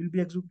 will be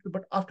executed,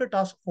 but after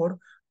task 4,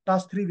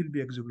 task 3 will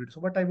be executed.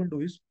 So what I will do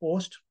is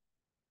post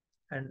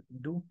and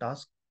do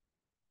task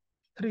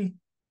 3.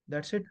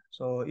 That's it.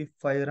 So if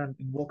I run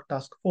invoke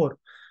task 4,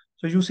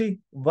 so you see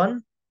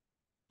 1,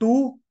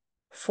 2,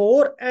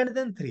 4, and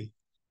then 3.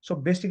 So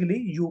basically,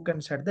 you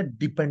can set the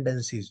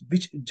dependencies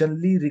which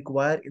generally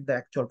require in the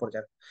actual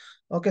project.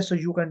 Okay, so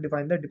you can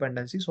define the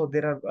dependency. So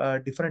there are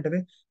different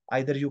way.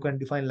 Either you can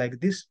define like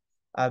this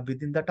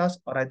within the task,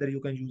 or either you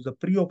can use the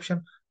pre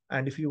option.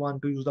 And if you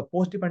want to use the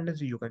post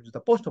dependency, you can use the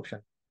post option.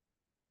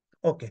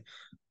 Okay.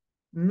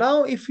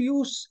 Now, if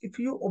you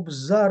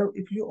observe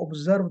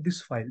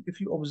this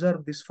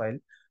file,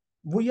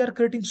 we are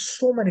creating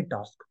so many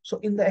tasks. So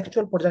in the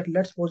actual project,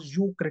 let's suppose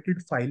you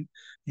created file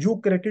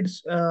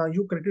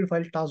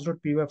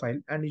task.py file,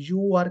 and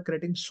you are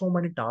creating so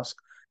many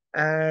tasks,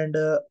 and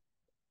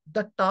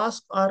the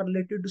tasks are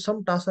related to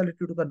some tasks are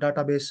related to the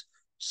database,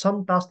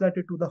 some tasks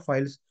related to the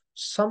files,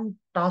 some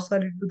tasks are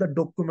related to the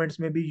documents.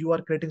 Maybe you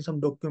are creating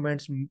some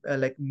documents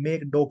like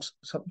make docs,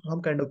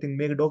 some kind of thing,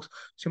 make docs.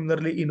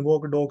 Similarly,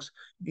 invoke docs,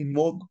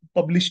 invoke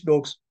publish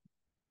docs,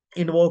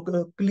 invoke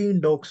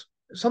clean docs,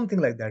 something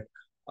like that.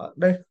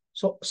 Right?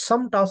 So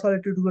some tasks are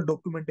related to the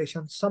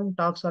documentation, some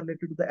tasks are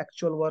related to the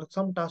actual work,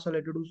 some tasks are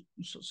related to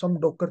some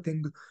Docker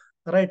thing,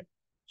 right?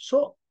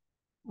 So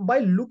by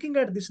looking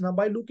at this,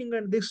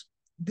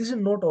 this is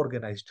not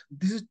organized.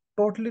 This is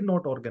totally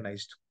not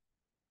organized.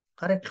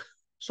 Correct.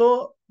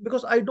 So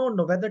because I don't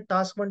know whether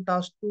task one,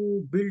 task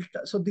two, build.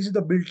 So this is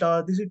the build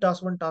task. This is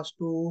task one, task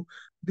two.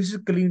 This is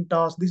clean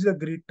task. This is a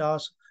grid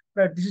task.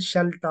 Right. This is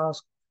shell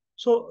task.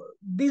 So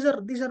these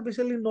are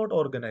basically not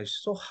organized.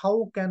 So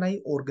how can I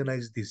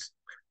organize this?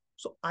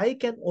 So I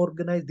can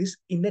organize this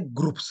in a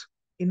groups.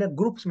 In a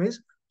groups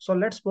means, so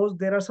let's suppose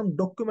there are some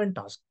document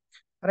tasks.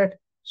 Right.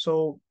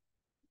 So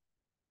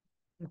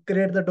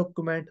create the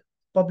document,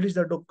 publish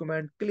the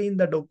document, clean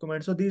the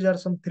document. So these are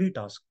some three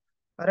tasks.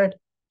 All right.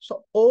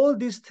 So all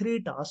these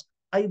three tasks,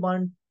 I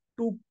want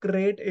to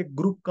create a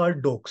group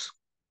called docs.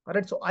 All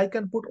right. So I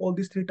can put all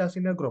these three tasks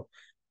in a group,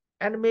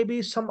 and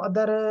maybe some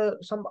other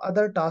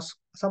task,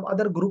 some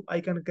other group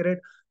I can create,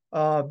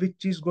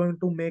 which is going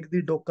to make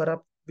the Docker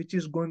up, which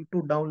is going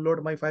to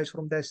download my files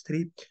from the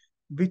S3,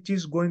 which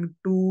is going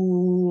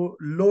to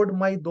load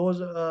my those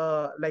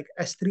like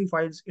S3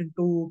 files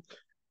into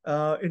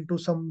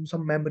some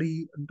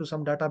memory, into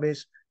some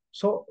database.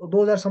 So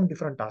those are some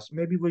different tasks.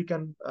 Maybe we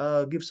can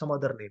give some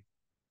other name.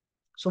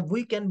 So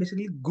we can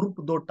basically group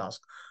those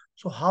tasks.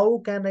 So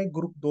how can I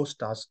group those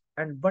tasks?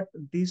 And what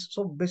these,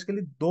 so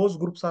basically those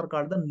groups are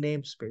called the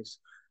namespace.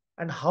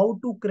 And how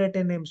to create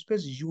a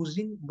namespace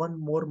using one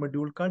more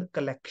module called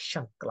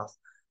collection class.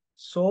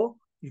 So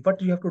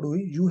what you have to do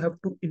is you have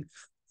to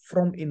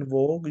from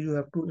invoke, you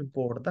have to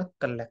import the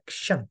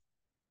collection.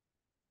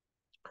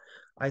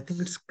 I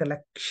think it's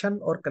collection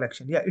or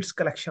collection. Yeah, it's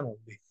collection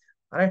only.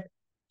 All right.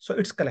 So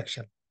it's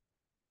collection.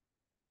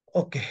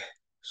 Okay.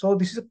 So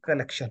this is a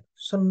collection.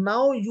 So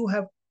now you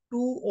have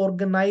to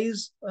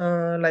organize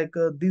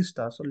these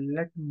tasks. So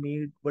let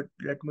me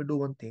do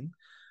one thing.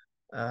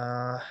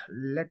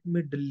 Let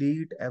me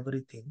delete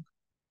everything.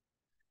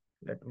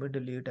 Let me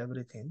delete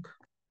everything.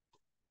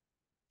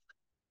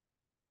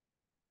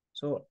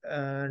 So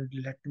and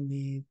let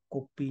me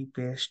copy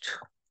paste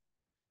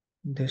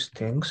these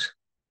things,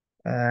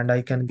 and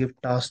I can give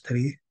task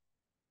 3,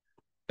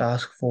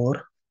 task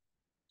 4,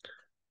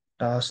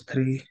 task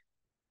 3,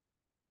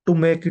 to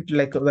make it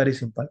like a very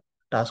simple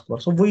task bar.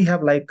 So we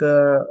have like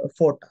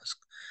 4 tasks.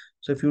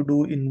 So if you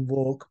do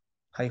invoke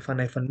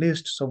hyphen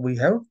list, so we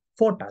have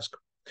 4 tasks.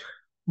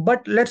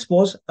 But let's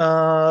suppose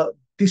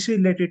this is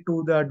related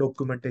to the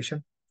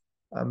documentation.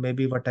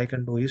 Maybe what I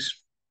can do is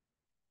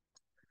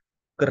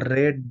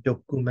create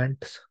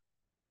documents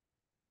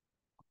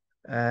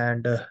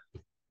and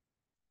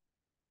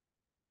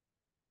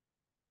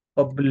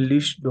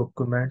publish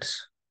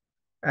documents.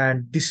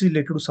 And this is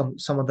related to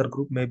some other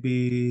group,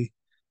 maybe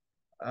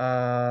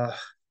uh,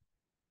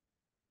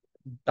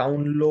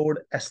 download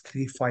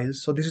S3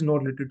 files. So this is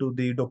not related to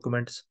the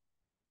documents,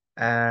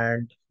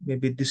 and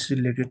maybe this is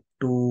related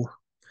to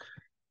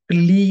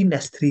clean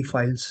S3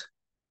 files,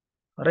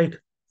 right?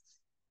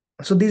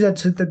 So these are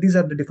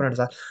the different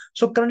tasks.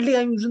 So currently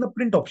I'm using the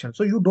print option.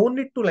 So you don't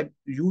need to like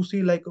you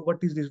see like what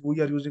is this? We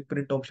are using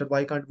print option.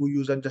 Why can't we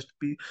use and just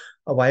be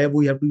why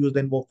we have to use the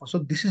invoke? So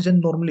this is just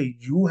normally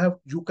you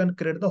can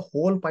create the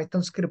whole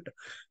Python script.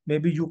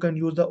 Maybe you can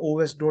use the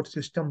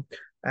os.system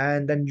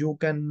and then you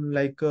can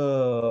like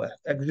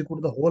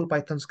execute the whole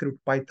Python script,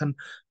 Python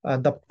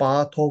the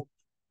path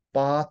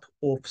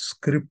of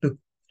script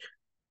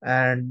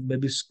and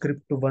maybe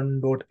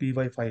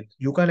script1.py file.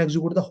 You can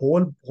execute the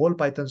whole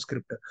Python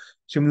script.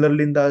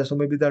 Similarly, in the so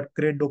maybe that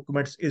create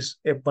documents is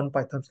a one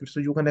Python script,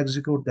 so you can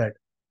execute that.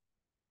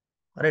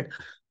 Right?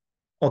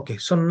 Okay.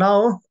 So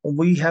now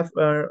we have,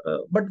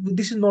 but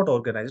this is not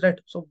organized, right?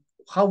 So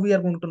how we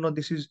are going to know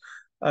this is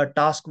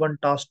task one,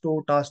 task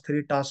two, task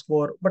three, task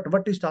four? But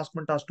what is task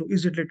one, task two?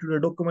 Is it related to the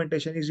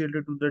documentation? Is it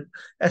related to the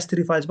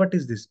S3 files? What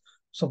is this?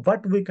 So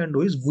what we can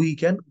do is we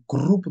can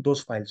group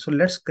those files. So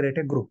let's create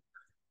a group.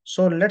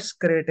 So let's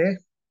create a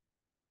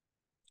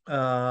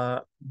uh,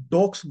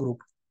 docs group.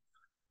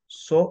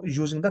 So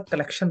using the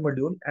collection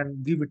module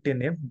and give it a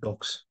name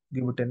docs.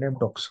 Give it a name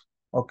docs.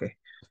 Okay.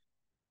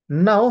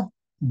 Now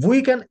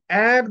we can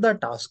add the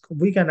task.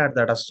 We can add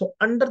the task. So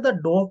under the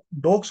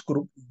docs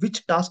group,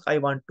 which task I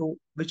want to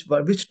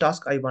which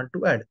task I want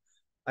to add?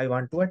 I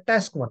want to add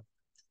task one.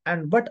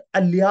 And what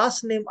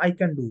alias name I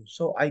can do?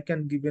 So I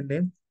can give a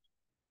name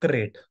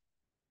create.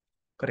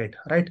 Create,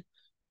 right?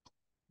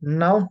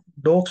 Now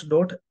docs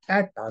dot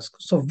add task.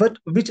 So what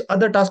which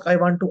other task I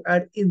want to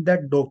add in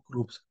that doc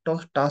groups?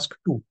 Task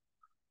two.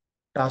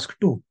 Task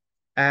 2.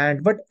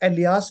 And what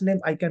alias name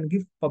I can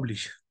give?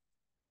 Publish.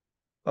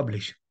 All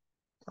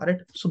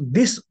right. So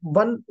this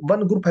one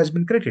group has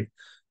been created.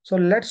 So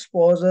let's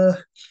pause.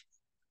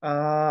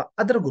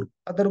 Other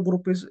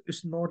group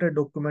is not a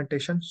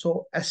documentation.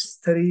 So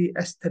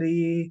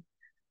S3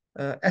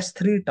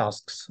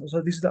 tasks.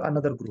 So this is the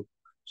another group.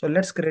 So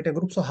let's create a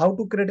group. So how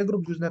to create a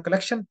group using a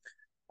collection?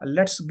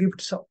 Let's give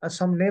it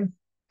some name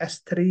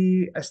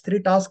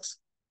S3 tasks,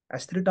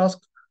 S3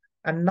 tasks,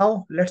 and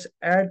now let's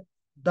add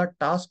the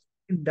task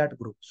in that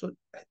group. So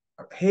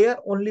here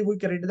only we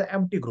create the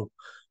empty group.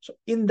 So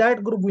in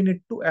that group we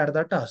need to add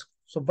the task.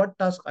 So what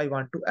task I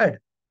want to add?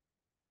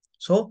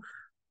 So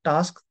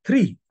task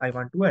 3 I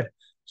want to add.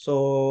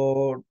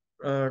 So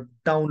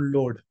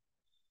download.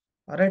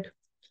 All right,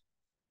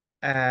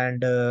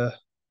 and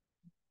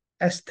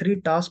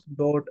S3 task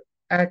dot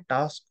add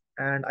task,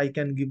 and I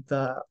can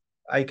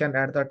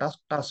add the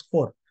task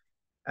 4,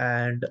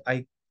 and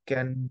I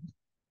can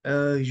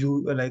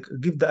you like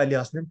give the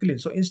alias name clean.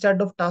 So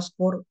instead of task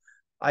 4,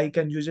 I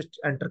can use it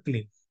enter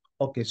clean.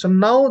 Okay, so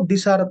now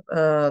these are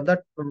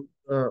that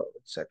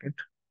second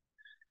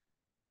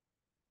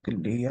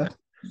clear.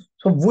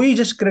 So we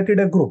just created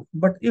a group,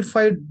 but if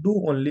I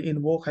do only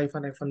invoke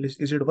hyphen hyphen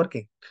list, is it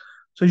working?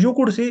 So you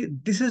could see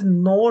this is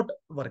not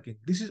working.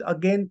 This is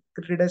again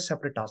created as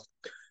separate task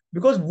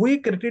because we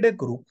created a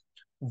group,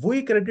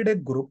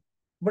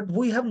 but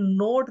we have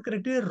not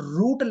created a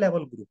root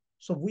level group.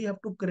 So we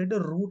have to create a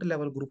root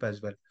level group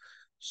as well.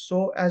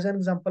 So as an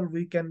example,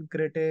 we can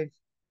create a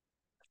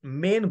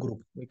main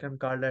group. We can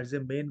call that as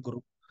a main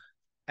group,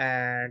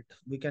 and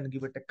we can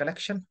give it a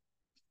collection.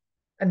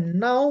 And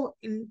now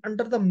in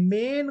under the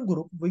main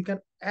group, we can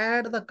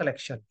add the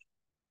collection.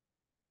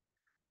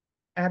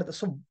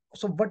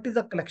 So what is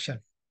the collection?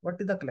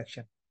 What is the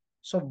collection?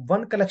 So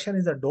one collection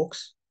is the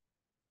docs.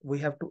 We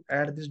have to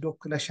add this doc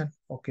collection.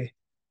 Okay.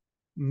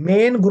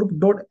 Main group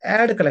dot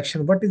add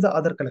collection. What is the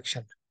other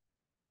collection?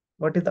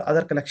 What is the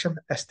other collection?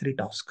 S3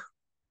 task.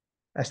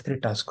 S3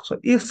 task. So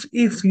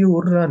if you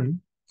run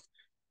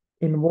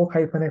invoke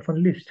hyphen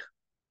hyphen list.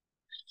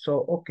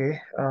 So okay,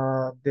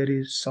 there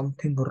is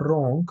something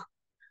wrong.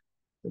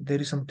 There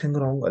is something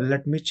wrong.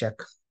 Let me check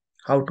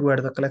how to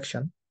add the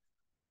collection.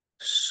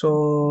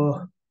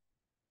 So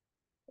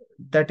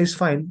that is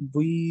fine.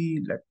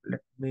 Let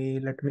me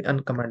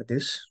uncomment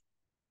this.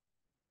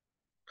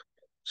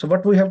 So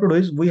what we have to do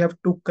is we have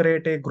to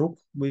create a group.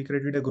 We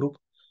created a group.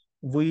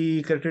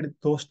 We created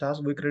those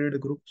tasks. We created a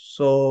group.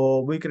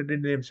 So we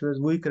created namespace.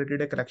 We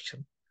created a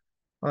collection.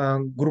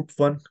 Group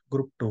one,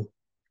 group two.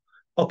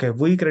 Okay,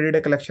 we created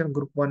a collection,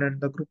 group one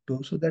and the group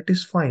two. So that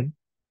is fine.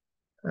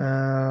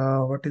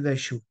 What is the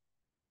issue?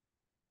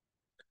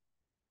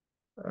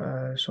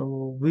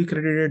 So we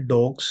created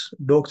dogs.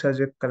 Dogs as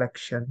a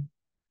collection,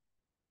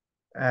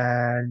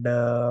 and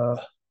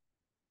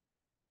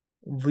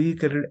we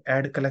created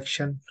add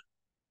collection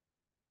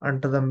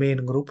under the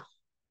main group.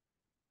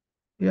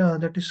 Yeah,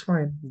 that is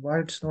fine. Why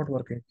it's not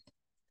working?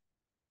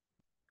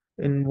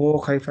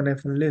 Invoke hyphen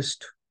hyphen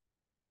list.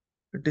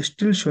 It is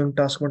still showing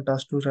task one,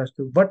 task two, task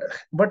two. But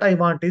what I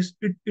want is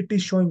it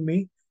is showing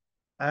me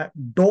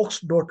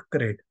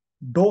docs.create,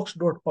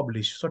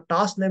 docs.publish. So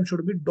task name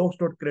should be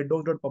docs.create,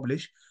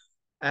 docs.publish,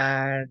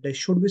 and there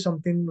should be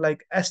something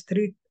like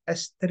S3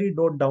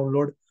 dot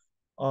download,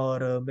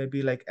 or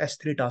maybe like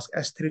S3 task,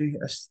 S3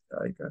 S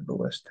I can do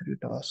S3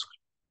 task.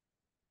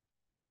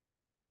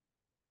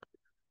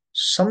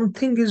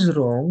 Something is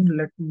wrong.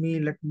 Let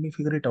me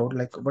figure it out.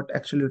 Like what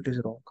actually it is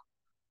wrong.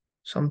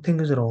 Something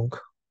is wrong.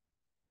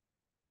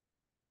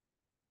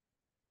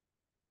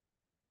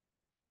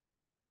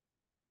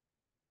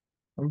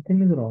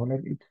 something is wrong.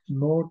 Like it's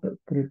not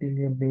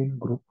creating a main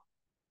group.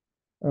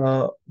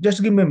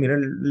 Just give me a minute.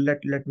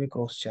 Let me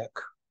cross check.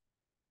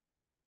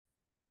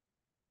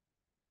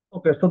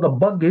 Okay, so the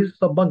bug is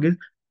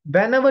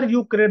whenever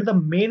you create the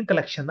main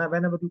collection,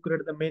 whenever you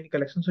create the main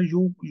collection, so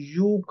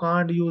you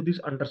can't use this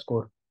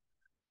underscore.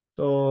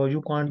 So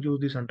you can't use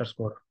this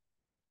underscore.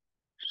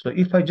 So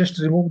if I just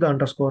remove the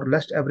underscore,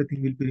 rest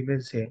everything will be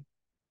remain same.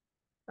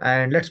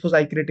 And let's suppose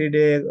I created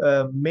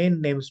a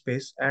main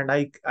namespace and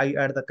I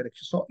add the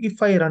correction. So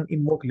if I run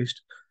invoke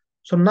list,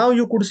 so now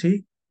you could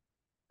see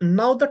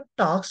now the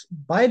task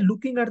by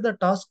looking at the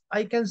task,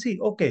 I can see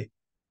okay,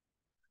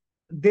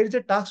 there is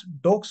a task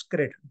docs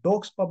create,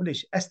 docs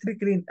publish, S3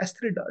 clean,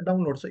 S3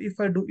 download. So if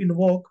I do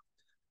invoke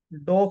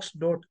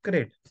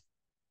docs.create,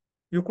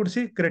 you could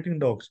see creating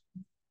docs,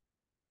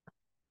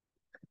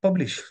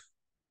 publish.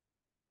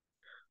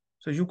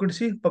 So you could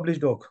see publish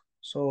doc.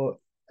 So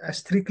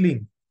S3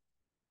 clean,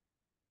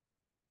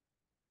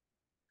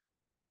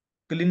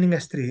 cleaning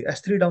S3,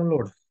 S3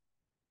 download.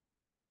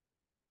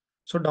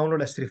 So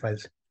download S3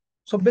 files.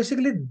 So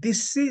basically,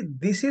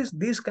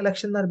 these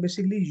collections are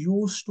basically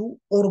used to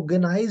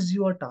organize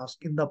your task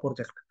in the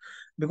project.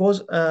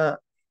 Because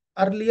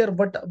earlier,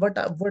 what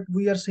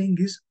we are saying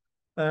is,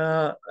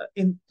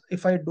 in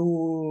if I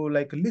do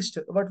like a list,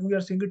 what we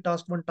are saying is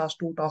task one, task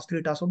two, task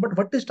three, task four. But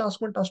what is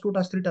task one, task two,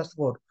 task three, task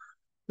four?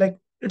 Like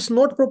it's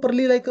not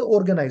properly like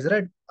organized,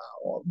 right?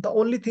 The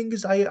only thing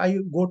is I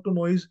got to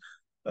know is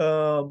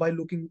by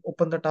looking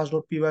open the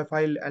task.py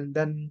file and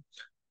then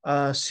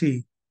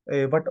see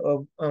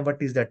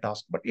what is that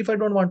task. But if I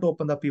don't want to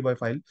open the py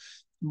file,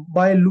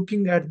 by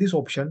looking at this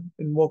option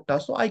invoke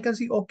task, so I can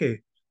see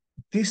okay,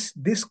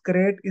 this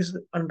crate is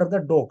under the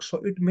docs, so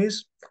it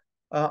means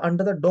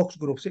under the docs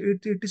group. So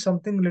it is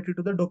something related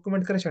to the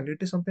document creation,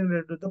 it is something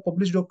related to the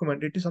published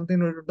document, it is something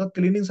related to the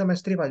cleaning some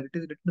s3 file, it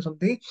is related to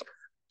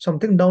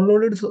something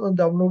downloaded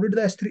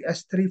the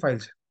s3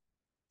 files.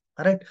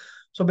 All right.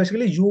 So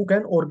basically you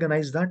can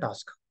organize the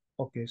task.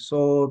 Okay,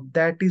 so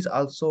that is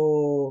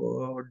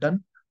also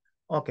done.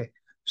 Okay,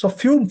 so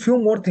few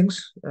more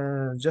things,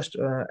 just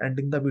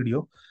ending the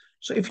video.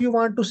 So if you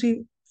want to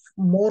see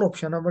more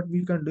option of what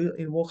we can do,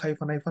 invoke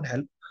hyphen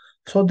help.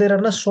 So there are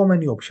not so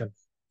many options.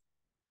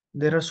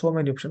 There are so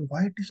many options.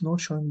 Why it is not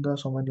showing the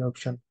so many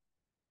options?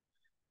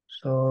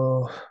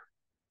 So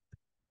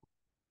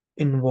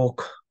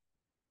invoke.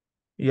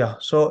 Yeah.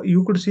 So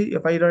you could see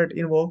if I write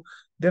invoke,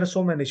 there are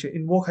so many.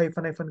 Invoke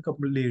hyphen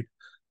complete.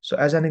 So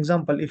as an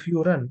example, if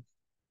you run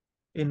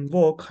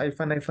invoke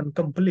hyphen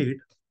complete,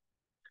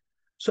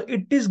 so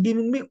it is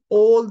giving me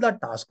all the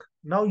task.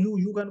 Now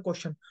you can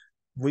question,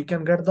 we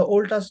can get the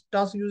old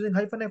task using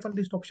hyphen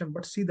list option,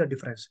 but see the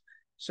difference.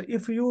 So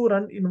if you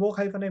run invoke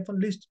hyphen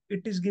list,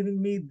 it is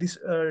giving me this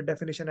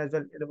definition as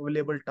well,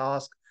 available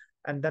task,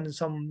 and then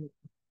some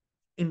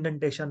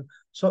indentation.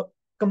 So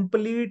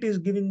complete is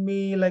giving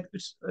me like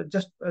it's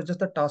just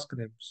the task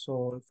name.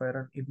 So if I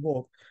run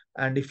invoke,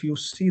 and if you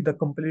see the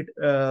complete,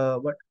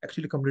 what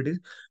actually complete is,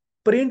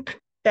 print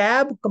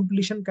tab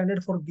completion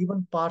candidate for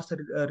given parse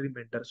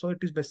remainder. So it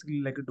is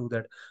basically like to do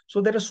that.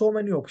 So there are so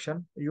many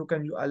options you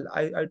can.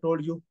 I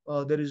told you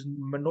there is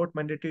not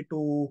mandatory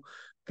to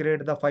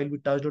create the file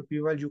with task.py.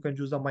 You can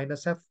use the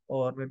 -f,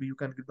 or maybe you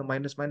can give the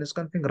minus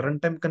config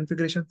runtime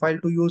configuration file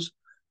to use.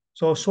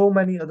 So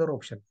many other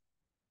options.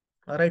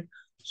 All right.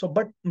 So,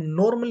 but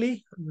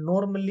normally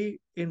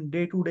in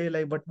day-to-day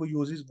life, what we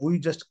use is we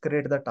just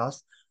create the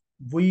task.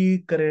 We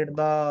create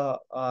the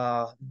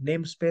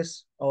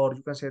namespace, or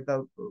you can say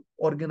the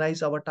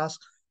organize our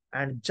task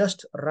and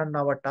just run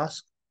our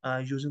task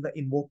using the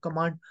invoke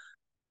command.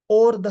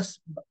 Or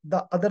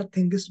the other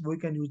thing is we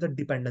can use the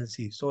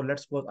dependency. So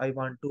let's suppose I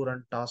want to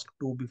run task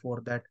two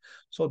before that.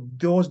 So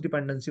those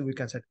dependency we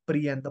can set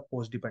pre and the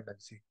post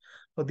dependency.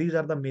 So these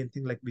are the main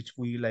thing like which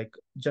we like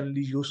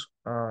generally use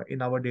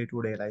in our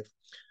day-to-day life.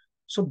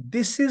 So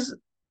this is,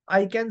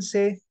 I can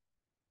say,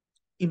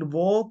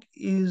 invoke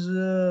is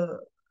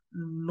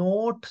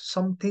not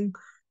something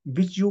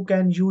which you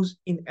can use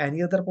in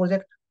any other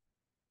project.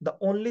 The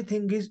only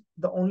thing is,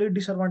 the only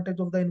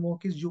disadvantage of the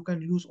invoke is you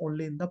can use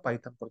only in the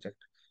Python project.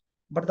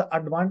 But the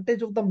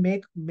advantage of the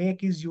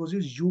make is use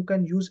is you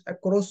can use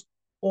across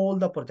all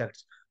the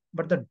projects.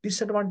 But the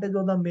disadvantage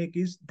of the make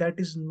is that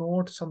is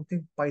not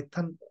something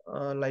Python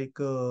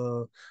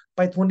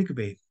Pythonic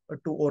way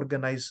to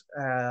organize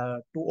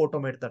to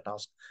automate the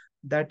task.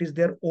 That is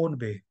their own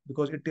way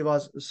because it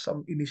was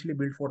some initially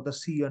built for the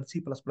C and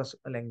C++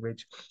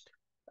 language,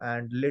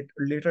 and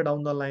later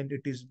down the line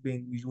it is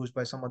being used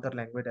by some other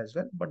language as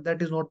well, but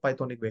that is not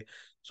Pythonic way.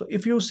 So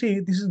if you see,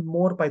 this is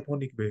more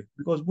Pythonic way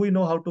because we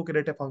know how to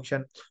create a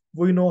function,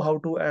 we know how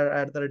to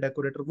add the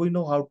decorator, we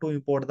know how to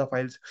import the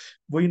files,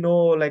 we know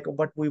like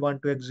what we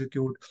want to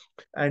execute.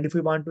 And if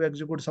we want to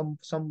execute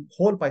some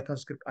whole Python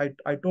script,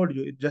 I told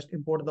you, it just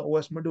import the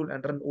OS module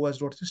and run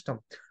os.system.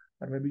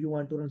 Or maybe you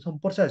want to run some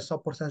process,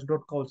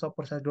 subprocess.call,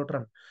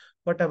 subprocess.run,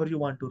 whatever you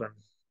want to run.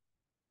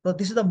 So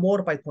this is the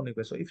more Pythonic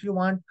way. So if you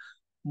want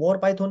more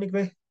Pythonic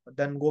way,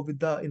 then go with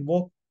the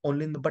invoke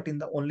only in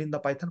the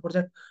Python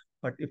project.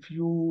 But if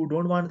you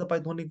don't want the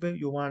Pythonic way,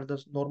 you want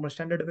the normal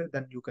standard way,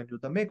 then you can use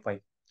the Makepy.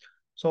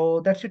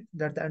 So that's it.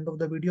 That's the end of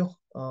the video.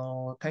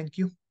 Thank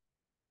you.